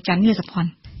លឹមថ្ងៃច័ន្ទនេះសភ័ណ្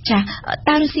ឌចា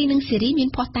តើរុស្ស៊ីនិងសេរីមាន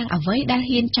ភ័ស្តុតាងអ្វីដែល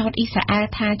ហ៊ានចោទអ៊ីស្រាអែល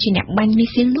ថាជាអ្នកបាញ់មី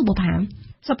ស៊ីលនោះបុប្ផា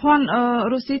សភ័ណ្ឌ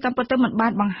រុស្ស៊ីតាមពិតទៅមិនបា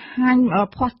នបង្ហាញ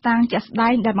ភ័ស្តុតាងជាក់ស្ដែ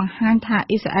ងដែលបង្ហាញថា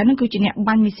អ៊ីស្រាអែលនឹងគឺជាអ្នក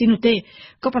បាញ់មីស៊ីលនោះទេ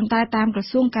ក៏ប៉ុន្តែតាមក្រ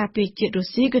សួងការពារជាតិរុ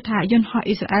ស្ស៊ីគឺថាយន្តហោះ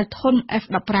អ៊ីស្រាអែលធុន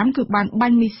F-15 គឺបានបា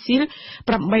ញ់មីស៊ីល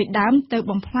8ដើមទៅ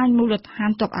បំផ្លាញមូលដ្ឋាន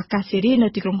ទ័ពអាកាសសេរីនៅ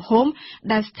ទីក្រុងហូម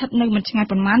ដែលស្ថិតនៅមិនឆ្ងាយ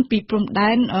ប៉ុន្មានពីព្រំ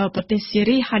ដែនប្រទេសសេ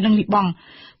រីហើយនិងលីបង់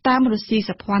តាមរុស្ស៊ី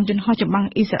សភ័ណ្ឌយន្តហោះចម្បាំង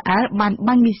អ៊ីស្រាអែលបាន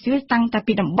បាញ់មីស៊ីលតាំងតែ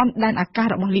ពីតំបន់ដែនអាកាស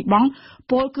របស់លីបង់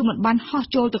ពលគឺមិនបានហោះ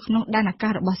ចូលទៅក្នុងដែនអាកា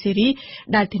សរបស់ស៊ីរី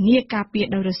ដែលធានាការពារ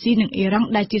ដោយរុស្ស៊ីនិងអ៊ីរ៉ង់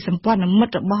ដែលជាសម្ព័ន្ធមិ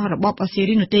ត្តរបស់របបស៊ី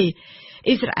រីនោះទេ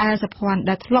អ៊ីស្រាអែលសភ័ណ្ឌ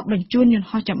ដែលធ្លាប់បញ្ជូនយន្ត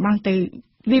ហោះចម្បាំងទៅ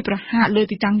វាប្រហារលើ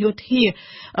ទីតាំងយោធា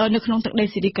នៅក្នុងទឹកដី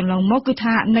ស៊ីរីកន្លងមកគឺ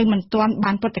ថានៅមិនទាន់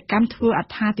បានប្រតិកម្មធ្វើអ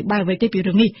ត្ថាធិប្បាយអ្វីទេពី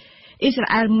រឿងនេះអ៊ីស្រា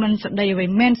អែលមិនស្ដីអ្វី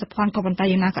មែនសភ័ណ្ឌក៏ប៉ុន្តែ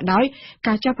យ៉ាងណាក៏ដោយ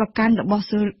ការចាប់ប្រកាន់របស់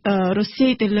រុស្ស៊ី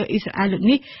ទៅលើអ៊ីស្រាអែលលើក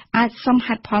នេះអាចសម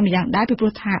ហេតុផលម្យ៉ាងដែរពីព្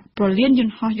រោះថាប្រលានយ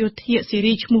ន្តហោះយោធាស៊ី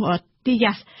រីឈ្មោះទី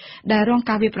យ៉ាសដែលរង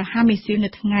ការវាយប្រហារមីស៊ីលនៅ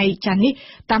ថ្ងៃច័ន្ទនេះ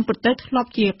តាមពិតទៅធ្លាប់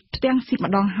ជាផ្ទាំងស៊ី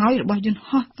ម្ដងហើយរបស់យន្ត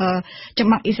ហោះចម្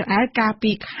បាំងអ៊ីស្រាអែលកាល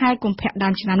ពីខែកុម្ភៈដើ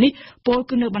មឆ្នាំនេះពល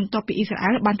គឺនៅបន្ទាប់ពីអ៊ីស្រាអែ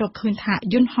លបានរកឃើញថា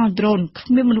យន្តហោះដ្រូនគ្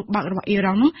មានមនុស្សបើករបស់អ៊ី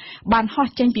រ៉ង់នោះបានហោះ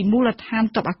ចេញពីមូលដ្ឋាន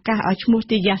ទ័ពអាកាសឈ្មោះ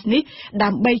ទីយ៉ាសនេះដើ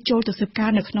ម្បីចូលទៅស៊ើបការ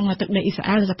នៅក្នុងទឹកដីអ៊ីស្រា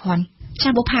អែលសភ័ណ្ឌចា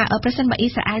បុផាប្រសិនបើអ៊ី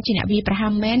ស្រាអែលជាអ្នកវាយប្រហា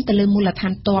រមែនទៅលើមូលដ្ឋា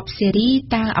នទ័ពសេរី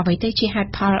តើអ្វីទៅជាហេតុ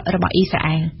ផលរបស់អ៊ីស្រា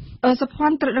អែលសភ័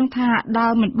ណ្ឌត្រូវដឹងថាដើ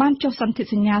មមិនបានចុះសន្ធិ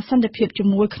សញ្ញាសន្តិភាពជា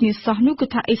មួយគ្នាសោះនោះគឺ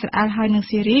ថាអ៊ីស្រាអែលហើយនិង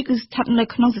ស៊ីរីគឺស្ថិតនៅ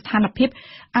ក្នុងស្ថានភាព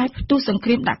អាចផ្ទុះសង្គ្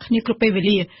រាមដាក់គ្នាគ្រប់ពេលវេ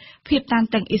លាភាពតាន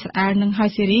តឹងអ៊ីស្រាអែលនិងហើយ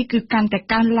ស៊ីរីគឺកាន់តែ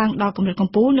កើនឡើងដល់កម្រិតកំ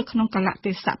ពូលនៅក្នុងកាលៈ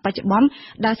ទេសៈបច្ចុប្បន្ន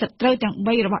ដែលសត្រូវទាំង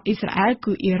3របស់អ៊ីស្រាអែល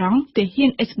គឺអ៊ីរ៉ង់ទាហាន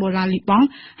អេសបូឡាលីបង់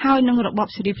ហើយនិងរបប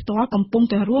ស៊ីរីផ្ទាល់កំពុង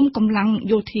តែរួមកម្លាំង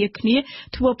យោធាគ្នា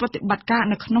ធ្វើប្រតិបត្តិការ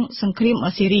នៅក្នុងសង្គ្រាម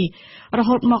ស៊ីរីរ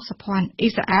ហូតមកសភ័ណ្ឌអ៊ី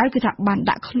ស្រាអែលគឺថាបាន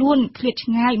ដាក់ខ្លួនឃ្លាត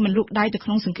ឆ្ងាយមិនលូកដៃទៅក្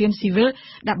នុងសង្គ្រាមស៊ីវិល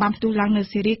ដែលបានផ្ទុះឡើងនៅ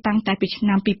ស៊ីរីតាំងតែពីឆ្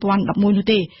នាំ2011នោះ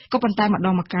ទេក៏ប៉ុន្តែម្ដ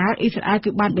ងម្កាលអ៊ីស្រាអែលគឺ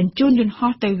បានបញ្ជូនយន្ត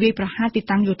ហោះទៅវាយប្រហារទី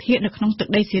តាំងយោធានៅក្នុងទឹក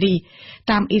ដីស៊ីរី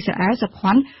តាមអ៊ីស្រាអែលស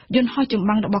ភ័ណ្ឌយន្តហោះចម្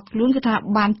បាំងរបស់ខ្លួនគឺថា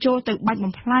បានចូលទៅបាញ់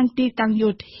បំផ្លាញទីតាំងយោ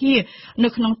ធានៅ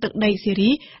ក្នុងទឹកដីស៊ីរី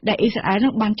ដែលអ៊ីស្រាអែលនឹ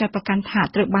ងបានចាត់ប្រកាន់ថា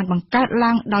ត្រូវបានបង្កើត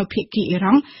ឡើងដោយភាគីអ៊ី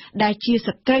រ៉ង់ដែលជាស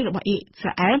ត្រូវរបស់អ៊ីស្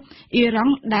រាអែលអ៊ីរ៉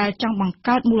ង់ដែលចង់បង្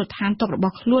កើតមូលដ្ឋានទ័ពរប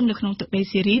ស់ខ្លួននៅក្នុងទឹកដី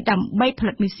ស៊ីរីដើម្បីផ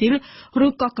លិតមីស៊ីលឬ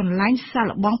ក៏កន្លែងសាក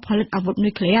ល្បងផលិតអាវុធនុ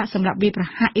យក្លេអ៊ែរសម្រាប់វាយប្រ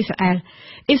ហារអ៊ីស្រាអែ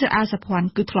លសភ័ណ្ឌ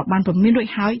គឺធ្លាប់បានព្រមានរួច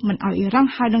ហើយមិនឲ្យអ៊ីរ៉ង់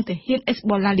ហើយនឹងទាហានអេស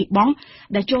បូឡាលីបង់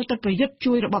ដែលចូលទៅប្រយុទ្ធ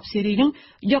ជួយរបបស៊ីរីនឹង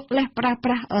យកលេសប្រើប្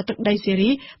រាស់ទឹកដីស៊ីរី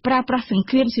ប្រើប្រាស់សង្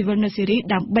គ្រាមស៊ីវិលនៅស៊ីរី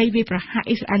ដើម្បីវាយប្រហារ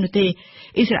អ៊ីស្រាអែលនោះទេ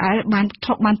អ៊ីស្រាអែលបាន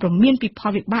ព្រមានពីផ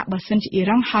លវិបាកបើសិនជាអ៊ី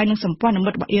រ៉ង់ហើយនឹងសម្ព័ន្ធ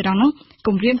មិត្តរបស់អ៊ីរ៉ង់នឹង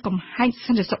គំរាមកំហែងស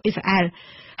ន្តិសុខអ៊ីស្រាអែល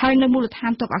ហើយនៅមូលដ្ឋា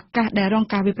នទ័ពអាកាសដែលរង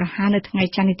ការវាយប្រហារនៅថ្ងៃ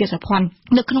ច័ន្ទនេះទៀតសភ័ណ្ឌ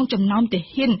នៅក្នុងចំណោមទា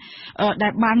ហានដែ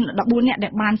លបាន14នាក់ដែ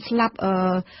លបានស្លាប់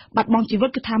បាត់បង់ជីវិត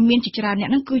គឺថាមានជាច្រើនអ្នក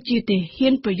ហ្នឹងគឺជាទាហា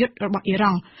នប្រយុទ្ធរបស់អ៊ី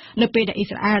រ៉ង់នៅពេលដែលអ៊ី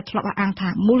ស្រាអែលធ្លាប់អះអាងថា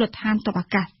មូលដ្ឋានទ័ពអា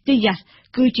កាសទីយ៉ាស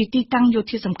គឺជាទីតាំងយោ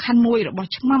ធាសំខាន់មួយរបស់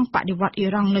ឆ្មាំបដិវត្តអ៊ី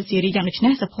រ៉ង់នៅស៊ីរីយ៉ាងដូច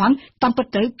នេះសភ័ណ្ឌតាមពិត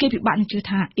ទៅគេពិបាកនឹងជឿ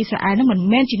ថាអ៊ីស្រាអែលនឹងមិន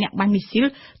មែនជាអ្នកបាញ់មីស៊ីល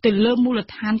ទៅលើមូល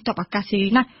ដ្ឋានទ័ពអាកាសស៊ីរី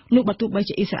ណានោះបើទោះបី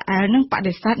ជាអ៊ីស្រាអែលនឹងប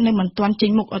ដិសេធនៅមិនទាន់ចេ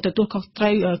ញមុខទទួលខុសត្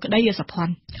រូវក្តីសភ័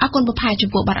ណ្ឌអរគុណបុផាចំ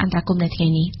ពោះបទអន្តរកម្មនៅថ្ងៃ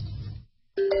នេះ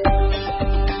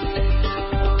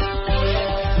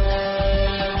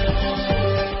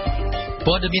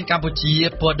ព័ត៌មានកម្ពុជា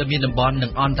ព័ត៌មានតំបន់និ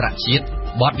ងអន្តរជាតិ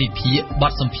បទវិភាគប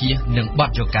ទសម្ភាសន៍និងបទ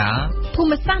យោការភូ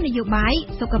មិសាស្ត្រនយោបាយ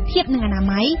សុខភាពនិងអនា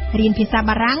ម័យរៀនភាសា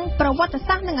បារាំងប្រវត្តិ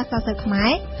សាស្ត្រនិងអក្សរសិល្ប៍ខ្មែ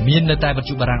រមាននៅតែវិទ្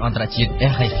យុបារាំងអន្តរជាតិ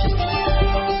RFI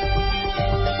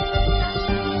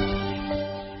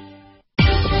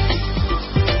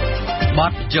ប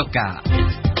ទយោការ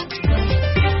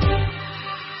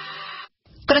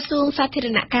ក្រសួងសាធារ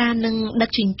ណការនិងដឹក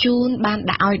ជញ្ជូនបាន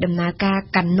ដាក់ឲ្យដំណើរការ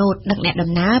កាណូតដឹកអ្នក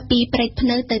ដំណើរពីព្រែកភ្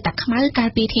នៅទៅតាខ្មៅកាល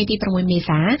ពីថ្ងៃទី6មេ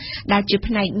សាដែលជា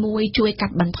ផ្នែកមួយជួយកា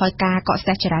ត់បន្ថយការកកស្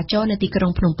ទះចរាចរណ៍នៅទីក្រុ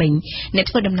ងភ្នំពេញអ្នក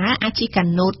ធ្វើដំណើរអាចជិះកា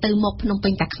ណូតទៅមកភ្នំពេ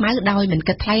ញតាខ្មៅដោយមិន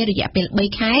គិតថ្លៃរយៈពេល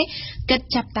3ខែគិត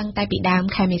ចាប់តាំងតែពីដើម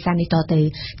ខែមេសានេះតទៅ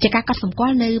ជាការកត់សម្គា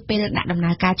ល់នៅពេលដាក់ដំ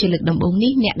ណើរការជាលើកដំបូង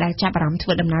នេះអ្នកដែលចាប់អារម្មណ៍ធ្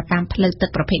វើដំណើរតាមផ្លូវទឹក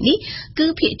ប្រភេទនេះគឺ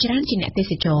ភាគច្រើនជាអ្នកទេ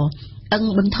សចរ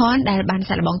បន្ថនដែលបាន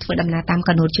សាកល្បងធ្វើដំណើរតាម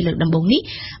កាណូតជាលើកដំបូងនេះ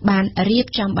បានរៀប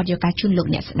ចំបទយោការជូនលោក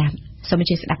អ្នកស្ដាប់សូមអញ្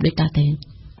ជើញស្ដាប់ដូចតទៅ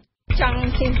ចង់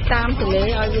ជិះតាមទន្លេឲ្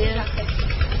យវា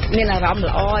មានអារម្មណ៍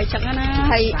ល្អអញ្ចឹងណា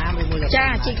ហើយចា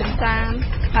ជិះកំសាន្ត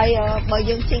ហើយបើ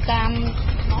យើងជិះតាម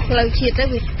ផ្លូវជាតិទៅ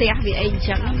វាស្ទះវាអីអញ្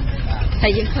ចឹងហើ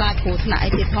យយើងខ្លាចគ្រោះថ្នាក់អី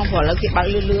ទៀតផងព្រោះឥឡូវគេបើក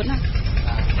លឿនៗណា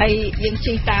ហើយយើង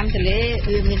ជិះតាមទន្លេ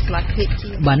វាមានសុវត្ថិភាពជា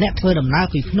ងបើអ្នកធ្វើដំណើរ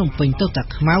ពីភ្នំពេញទៅតា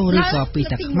ខ្មៅឬក៏ពី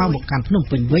តាខ្មៅមកកាន់ភ្នំ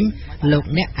ពេញវិញលោក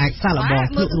អ្នកអាចសាកល្បង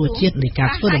ភ្លក្សរសជាតិនៃការ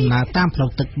ធ្វើដំណើរតាមផ្លូវ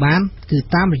ទឹកបានគឺ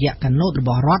តាមរយៈកាណូតរប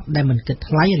ស់រដ្ឋដែលមិនគិត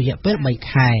ថ្លៃរយៈពេល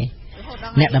3ខែ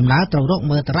អ្នកដំណើរត្រូវរក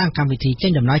មើលតារាងកម្មវិធីចេ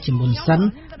ញដំណើរជាមុនសិន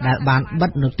ដែលបានបិ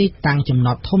ទនៅទីតាំងចំណ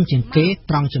តធំជាងគេ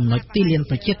ត្រង់ចំណុចទីលាន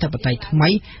ប្រជាធិបតេយ្យថ្មី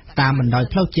តាមបណ្ដោយ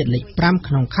ផ្លូវជាតិលេខ5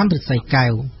ក្នុងខណ្ឌឫស្សីកែ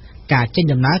វការចេញ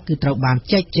ដំណើរគឺត្រូវបាន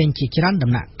ចែកចេញជាច្រើន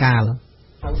ដំណាក់កាល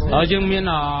យើងមាន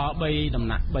3ដំ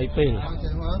ណាក់3ពេល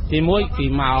ទី1ពី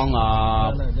ម៉ោង5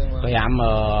ក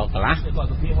ន្លះ5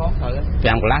ក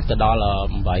ន្លះទៅដល់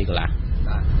8កន្លះ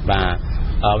បាទ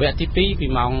វគ្គទី2ពី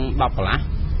ម៉ោង10កន្លះ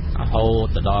រហូត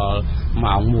ទៅដល់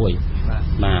ម៉ោង1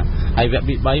បាទហើយវគ្គ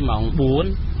ទី3ម៉ោង4រ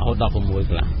ហូតដល់6កន្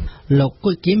លះលោក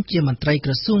គុយគឹមជាមន្ត្រីក្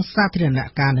រសួងសាធារណ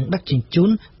ការនិងដឹកជញ្ជូន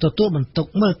ទទួលបន្ទុក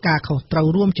មើលការខុសត្រូវ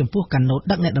រួមចំពោះកាណូត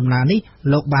ដឹកអ្នកដំណើរនេះ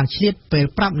លោកបានឆ្លៀតពេល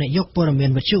ប្រាប់នាយកព័ត៌មា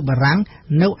នវិទ្យុបារាំង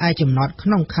នៅឯចំណតក្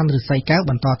នុងខណ្ឌឫស្សីកែវ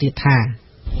បន្តទៀតថា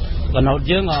កាណូត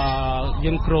យើង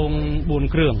គ្រង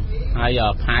4គ្រឿងហើយ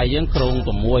ផាយយើងគ្រង6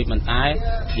ប៉ុន្តែ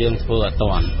យើងធ្វើអត់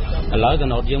ទាន់ឥឡូវកា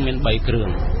ណូតយើងមាន3គ្រឿង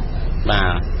បាទ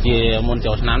ជាមុន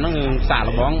ចូលឆ្នាំហ្នឹងយើងសាក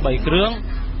ល្បង3គ្រឿង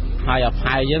ហើយ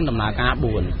ផាយយើងដំណើរការ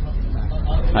4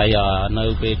ហើយនៅ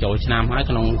ពេលចូលឆ្នាំហើយ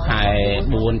ក្នុងខែ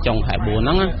4ចុងខែ4ហ្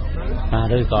នឹង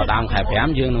ឬក៏ដើមខែ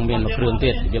5យើងនឹងមានមួយគ្រឿង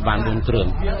ទៀតវាបាន4គ្រឿង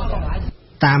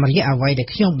តាមរយៈអ្វីដែល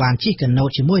ខ្ញុំបានជិះកាណូត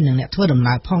ជាមួយនឹងអ្នកធ្វើដំ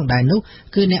ណើរផងដែរនោះ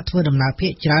គឺអ្នកធ្វើដំណើរភា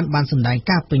គច្រើនបានសម្ដែង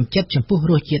ការពេញចិត្តចំពោះ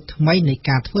រសជាតិថ្មីនៃ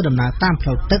ការធ្វើដំណើរតាមផ្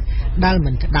លូវទឹកដែល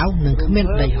មិនក្តៅនិងគ្មាន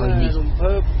ដីហុយនេះស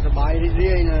ប្បាយរីក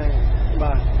រាយណាស់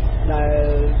បាទដែល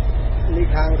នេះ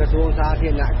ខាងក្រសួងសាធា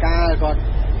រណការគាត់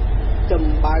ចំ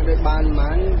បើកដោយបាន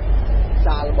ប៉ុន្មាន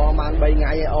សាលរបស់បាន3ថ្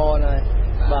ងៃឯអណា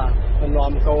បាទមិន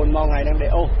នាំកូនមកថ្ងៃហ្នឹងដែ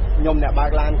រអូខ្ញុំអ្នកបើ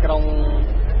កឡានក្រុង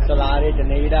សាលារាជធា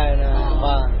នីដែរណា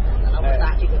បាទ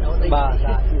បាទជីកណូតបាទ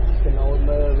ជីកណូត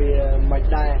មើលវាមិន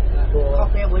ដែរព្រោះខុស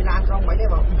គ្នាមួយឡានក្រុងមិនទេ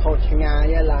បងខុសឆ្ងា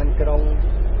យឡានក្រុង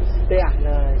ស្ទះ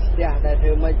ណាស្ទះតែធ្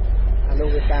វើមិន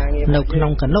នៅក្នុ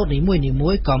ងកាណូតនីមួ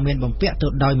យៗក៏មានបំពាក់ទៅ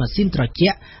ដោយម៉ាស៊ីនត្រជា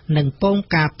ក់និងពង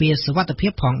ការពារសុវត្ថិភា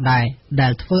ពផងដែរដែ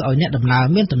លធ្វើឲ្យអ្នកដំណើរ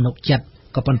មានទំនុកចិត្ត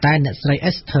ក៏ប៉ុន្តែអ្នកស្រី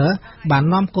Esther បាន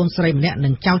នាំកូនស្រីម្នាក់និ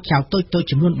ងចៅតូចៗ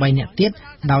ចំនួន3នាក់ទៀត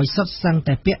ដោយសុទ្ធសឹង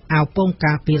តែពាក់អាវពង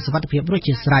ការពារសុវត្ថិភាពរួច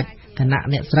ជាស្រេចខណៈ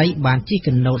អ្នកស្រីបានជិះ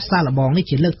កាណូតសាកល្បងនេះ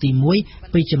ជាលើកទី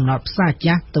1ពីចំណតផ្សារ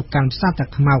ចាស់ទៅកាន់ផ្សារតា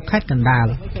ខ្មៅខេត្តកណ្ដាល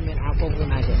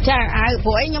ចាអាវព្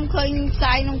រោះខ្ញុំឃើញផ្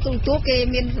សាយក្នុងទូរទស្សន៍គេ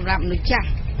មានសម្រាប់មនុស្សចាស់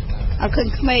អត់ឃើញ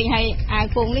ក្មេងហើយអាវ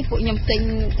ពងនេះពួកខ្ញុំទិញ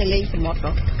ទៅលេងសមុទ្រ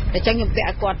តែចឹងខ្ញុំពាក់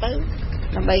ឲ្យគាត់ទៅ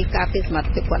ដើម្បីការពារសមត្ថ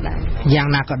ភាពគាត់ដែរយ៉ាង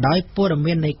ណាក៏ដោយព័ត៌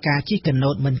មាននៃការជិះកាណូ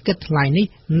តមិនគិតថ្លៃនេះ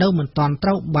នៅមិនទាន់ត្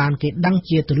រូវបានគេដឹង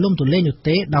ជាទូលំទូលាយនោះ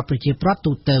ទេដល់ប្រជាពលរដ្ឋ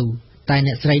ទូទៅតែ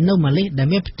អ្នកស្រីនៅម៉ាឡេដែល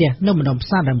មានផ្ទះនៅម្ដុំផ្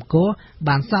សារដើមគោ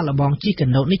បានសាកល្បងជិះកា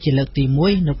ណូតនេះជាលើកទី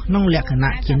1នៅក្នុងលក្ខ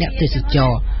ណៈជាអ្នកទេសច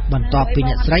របន្ទាប់ពី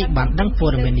អ្នកស្រីបានដឹងព័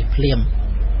ត៌មាននេះភ្លាម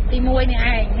ទី1នេះឯង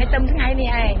ហើយទៅថ្ងៃនេះ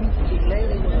ឯង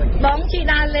បងជិះ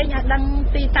ដើរលេងឲ្យដឹង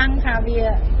ទីតាំងថាវា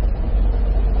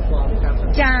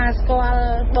ចាស្គាល់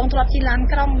បងធ្លាប់ជិះឡាន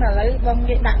ក្រុងឥឡូវបង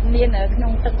និយាយដាក់មាននៅក្នុ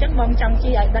ងទឹកចឹងបងចង់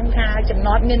ជិះឲ្យដឹងថាចំណ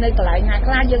តមាននៅកន្លែងណា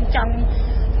ខ្លះយើងចង់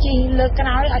ជិះលើក្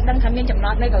រោយឲ្យដឹងថាមានចំណ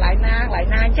តនៅកន្លែងណា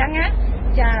អញ្ចឹងណា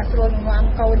ចាស្រួលមក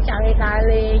កូនចៅឲ្យដើរ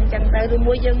លេងអញ្ចឹងទៅឬ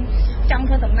មួយយើងចង់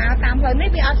ធ្វើដំណើរតាមផ្លូវនេះ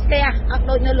វាអត់ស្ទះអត់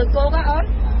ដូចនៅលើគោកអូន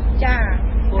ចា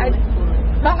ហើយ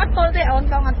បងអត់ពលទេអូន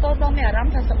បងអត់ពលបងមានអារម្ម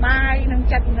ណ៍ថាសប្បាយនឹង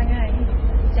ចិត្តហ្នឹងហើយ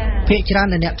ភាគច្រើន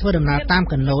អ្នកធ្វើដំណើរតាម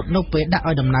កាណូតនៅពេលដាក់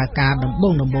ឲ្យដំណើរការដំបូ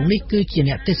ងនេះគឺជា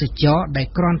អ្នកទេសចរដែល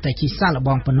គ្រាន់តែជិះសាកល្ប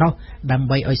ងប៉ុណ្ណោះដើម្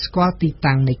បីឲ្យស្គាល់ទី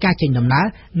តាំងនៃការចេញដំណើរ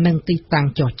និងទីតាំង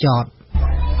ចុះចត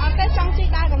អត់ទេចង់ជិះ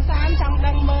ដើរកំសាន្តចង់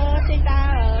ដឹងមើលជិះដើ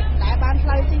រតែបានផ្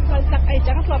លូវជិះផ្លូវទឹកអី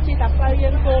ចឹងធ្លាប់ជិះតែផ្លូវយើ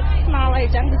ងគោកថ្នល់អី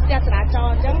ចឹងវាស្ទះចរាចរ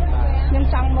ណ៍អញ្ចឹងខ្ញុំ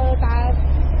ចង់មើលតើ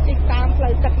ជិះតាមផ្លូ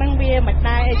វទឹកហ្នឹងវាមិន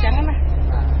ដែរអីចឹងណាមាន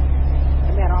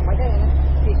អារម្មណ៍មិនទេ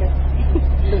ទីទៅ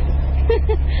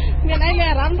មានអីមាន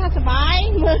អារម្មណ៍ថាសុបាយ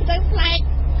មើលទៅប្លែក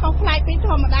ខុសប្លែកពីធ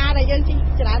ម្មតាដែលយើងជិះ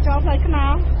ចរាចរណ៍ផ្លូវខ្ន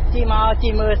ងជិះមក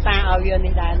ជិះមើលសាកឲ្យវា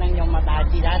នេះដែរហ្នឹងខ្ញុំមកដើរ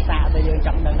ជិះដែរសាកទៅយើងច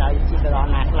ង់ដឹងដល់ជិះទៅដល់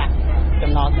ណាខ្លះ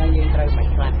ចំណតហ្នឹងយើងត្រូវមិន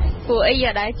ខ្លះពួកអី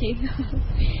យ៉ាដែរជិះ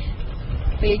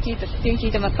ពេលជិះទៅជិះ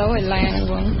ទៅម៉ូតូឲ្យឡាន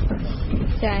ហ្នឹង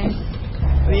ចា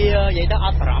វានិយាយទៅអ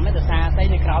ត់បារម្ភទេដោយសារតែ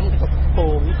នៅក្រោមគឺព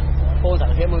ងតែ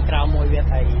គេមួយក្រោមមួយវា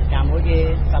អីតាមមួយគេ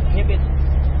សត្វភាពវា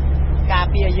ការ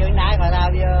ពារយើងដែរគាត់ថា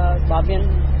វាបើមាន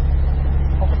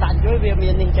ឧបសគ្គជួយវាមា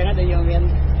ននេះអញ្ចឹងតែយើងមាន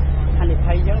ហានិ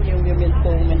ភ័យអញ្ចឹងយើងវាមានព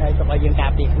ងមានអីទៅឲ្យយើងកា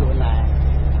រពារខ្លួនដែរ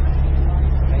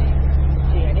ហើយ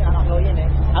ជានេះអត់អស់លុយទេ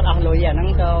អត់អស់លុយអាហ្នឹង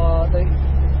ទៅ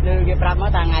លើគេប្រាប់មក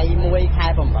ថាថ្ងៃ1ខែ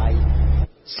8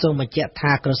សូមបញ្ជាក់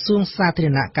ថាក្រសួងសាធារ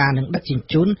ណការនិងដឹកជញ្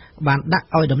ជូនបានដាក់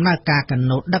ឲ្យដំណើរការកា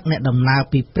ណូតដឹកអ្នកដំណើរ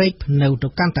ពីព្រែកភ្នៅទៅ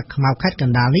កាន់តាខ្មៅខេត្តក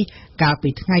ណ្ដាលនេះកាលពី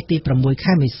ថ្ងៃទី6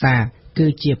ខែមេសាគឺ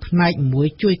ជាផ្នែកមួយ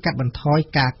ជួយកាត់បន្ថយ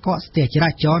ការកកស្ទះចរា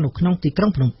ចរណ៍នៅក្នុងទីក្រុ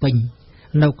ងភ្នំពេញ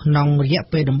នៅក្នុងរយៈ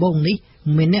ពេលដំបូងនេះ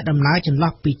មានអ្នកដំណើរចន្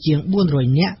លោះពីជាង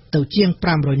400នាក់ទៅជាង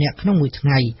500នាក់ក្នុងមួយថ្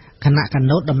ងៃខណៈកា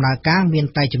ណូតដំណើរការមាន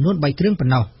តែចំនួន3គ្រឿងប៉ុ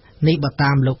ណ្ណោះនេះបើ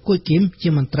តាមលោកគួយគឹមជា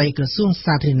មន្ត្រីក្រសួង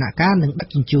សាធារណការនិងដឹក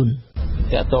ជញ្ជូន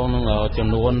តើតោងនឹងចំ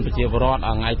នួនប្រជាពលរដ្ឋ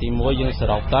ថ្ងៃទី1យើងស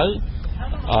រុបទៅ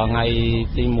ថ្ងៃ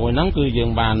ទី1ហ្នឹងគឺយើង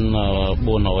បាន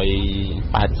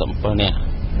487នាក់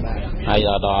ហើយដ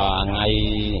ល់ថ្ងៃ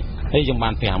នេះយើងបា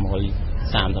ន537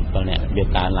នាក់វា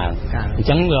កើនឡើងអញ្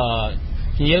ចឹង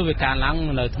ជាវាកើនឡើង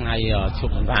នៅថ្ងៃឈ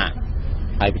ប់សម្រាក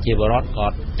ហើយប្រជាពលរដ្ឋក៏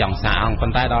ចង់សារអង្គប៉ុ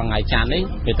ន្តែដល់ថ្ងៃច័ន្ទនេះ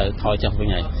វាទៅថយចុះវិញ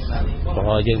ហើយព្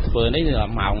រោះយើងធ្វើនេះ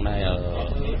ម៉ោងដែល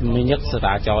មានញឹកច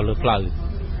រាចរណ៍លើផ្លូវ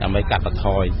ដើម្បីកាត់បន្ថ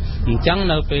យអញ្ចឹង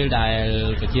នៅពេលដែល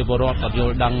ប្រជាពលរដ្ឋគាត់យ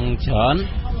ល់ដឹងច្រើន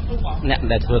អ្នក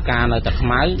ដែលធ្វើការនៅតាខ្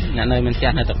មៅអ្នកនៅមានផ្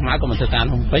ទះនៅតាខ្មៅក៏មិនធ្វើការ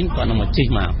ភ្នំពេញគាត់នឹងមកជិះ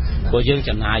មកព្រោះយើង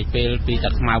ចំណាយពេលពីតា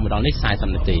ខ្មៅម្ដងនេះ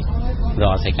40នាទីរ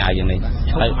កសាច់កាយយើងនេះ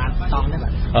ហើយ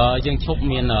យើងឈប់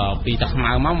មានពីតាខ្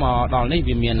មៅមកដល់នេះ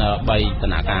វាមាន3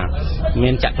ដំណាក់កាលមា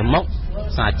នចតុមុខ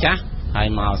សាចាស់ហើយ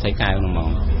មកសាច់កាយនោះមក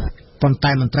ប៉ុន្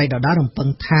តែមន្ត្រីដដែលរំពឹង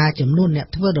ថាចំនួនអ្នក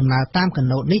ធ្វើដំណើរតាមក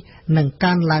ណូតនេះនឹង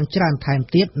កើនឡើងច្រើនថែម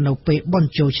ទៀតនៅពេលបុណ្យ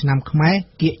ចូលឆ្នាំខ្មែរ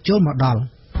គៀកចូលមកដល់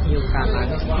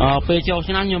ពេលចូល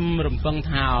ឆ្នាំខ្ញុំរំពឹង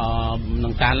ថានឹ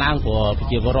ងកើនឡើងព្រោះប្រ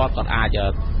ជាពលរដ្ឋគាត់អាច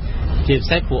ជាពិ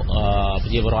សេសពួកប្រ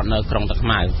ជាពលរដ្ឋនៅក្រុងតាខ្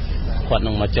មៅគាត់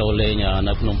នឹងមកចូលលេង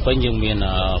នៅភ្នំពេញយើងមាន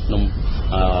ភ្នំ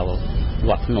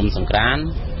វត្តភ្នំសង្ក្រាន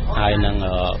ហើយនឹង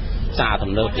ផ្សារ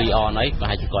ទំនើបទីអនអីប្រ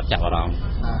ហែលជាគាត់ចាប់អារម្មណ៍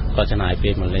គាត់ចំណាយពេ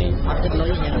លមកលេង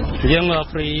យើង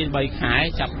free 3ខែ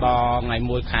ចាប់ដល់ថ្ងៃ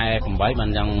1ខែ8បាន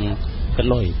យ៉ាងគិត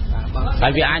លុយហើ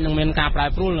យវាអាចនឹងមានការប្រែ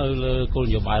ប្រួលនៅលើគោលន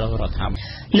យោបាយរបស់រដ្ឋាភិបា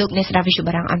លលោកអ្នកស្ដាប់វិទ្យុ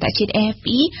បារាំងអន្តរជាតិ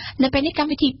RFI នៅពេលនេះកម្ម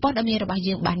វិធីព័ត៌មានរបស់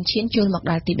យើងបានឈានចូលមក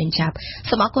ដល់ទីបញ្ចប់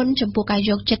សូមអរគុណចំពោះការ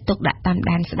យកចិត្តទុកដាក់តាម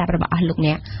ដានស្ដាប់របស់អស់លោក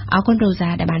អ្នកអរគុណរ៉ូសា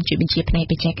ដែលបានជួយបញ្ជាផ្នែក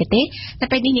បច្ចេកទេសនៅ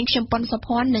ពេលនេះនាងខ្ញុំប៉ុនសុ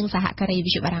ភ័ណ្ឌនិងសហការីវិ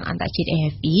ទ្យុបារាំងអន្តរជាតិ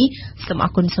RFI សូមអ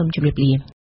រគុណសូមជម្រាប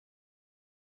លា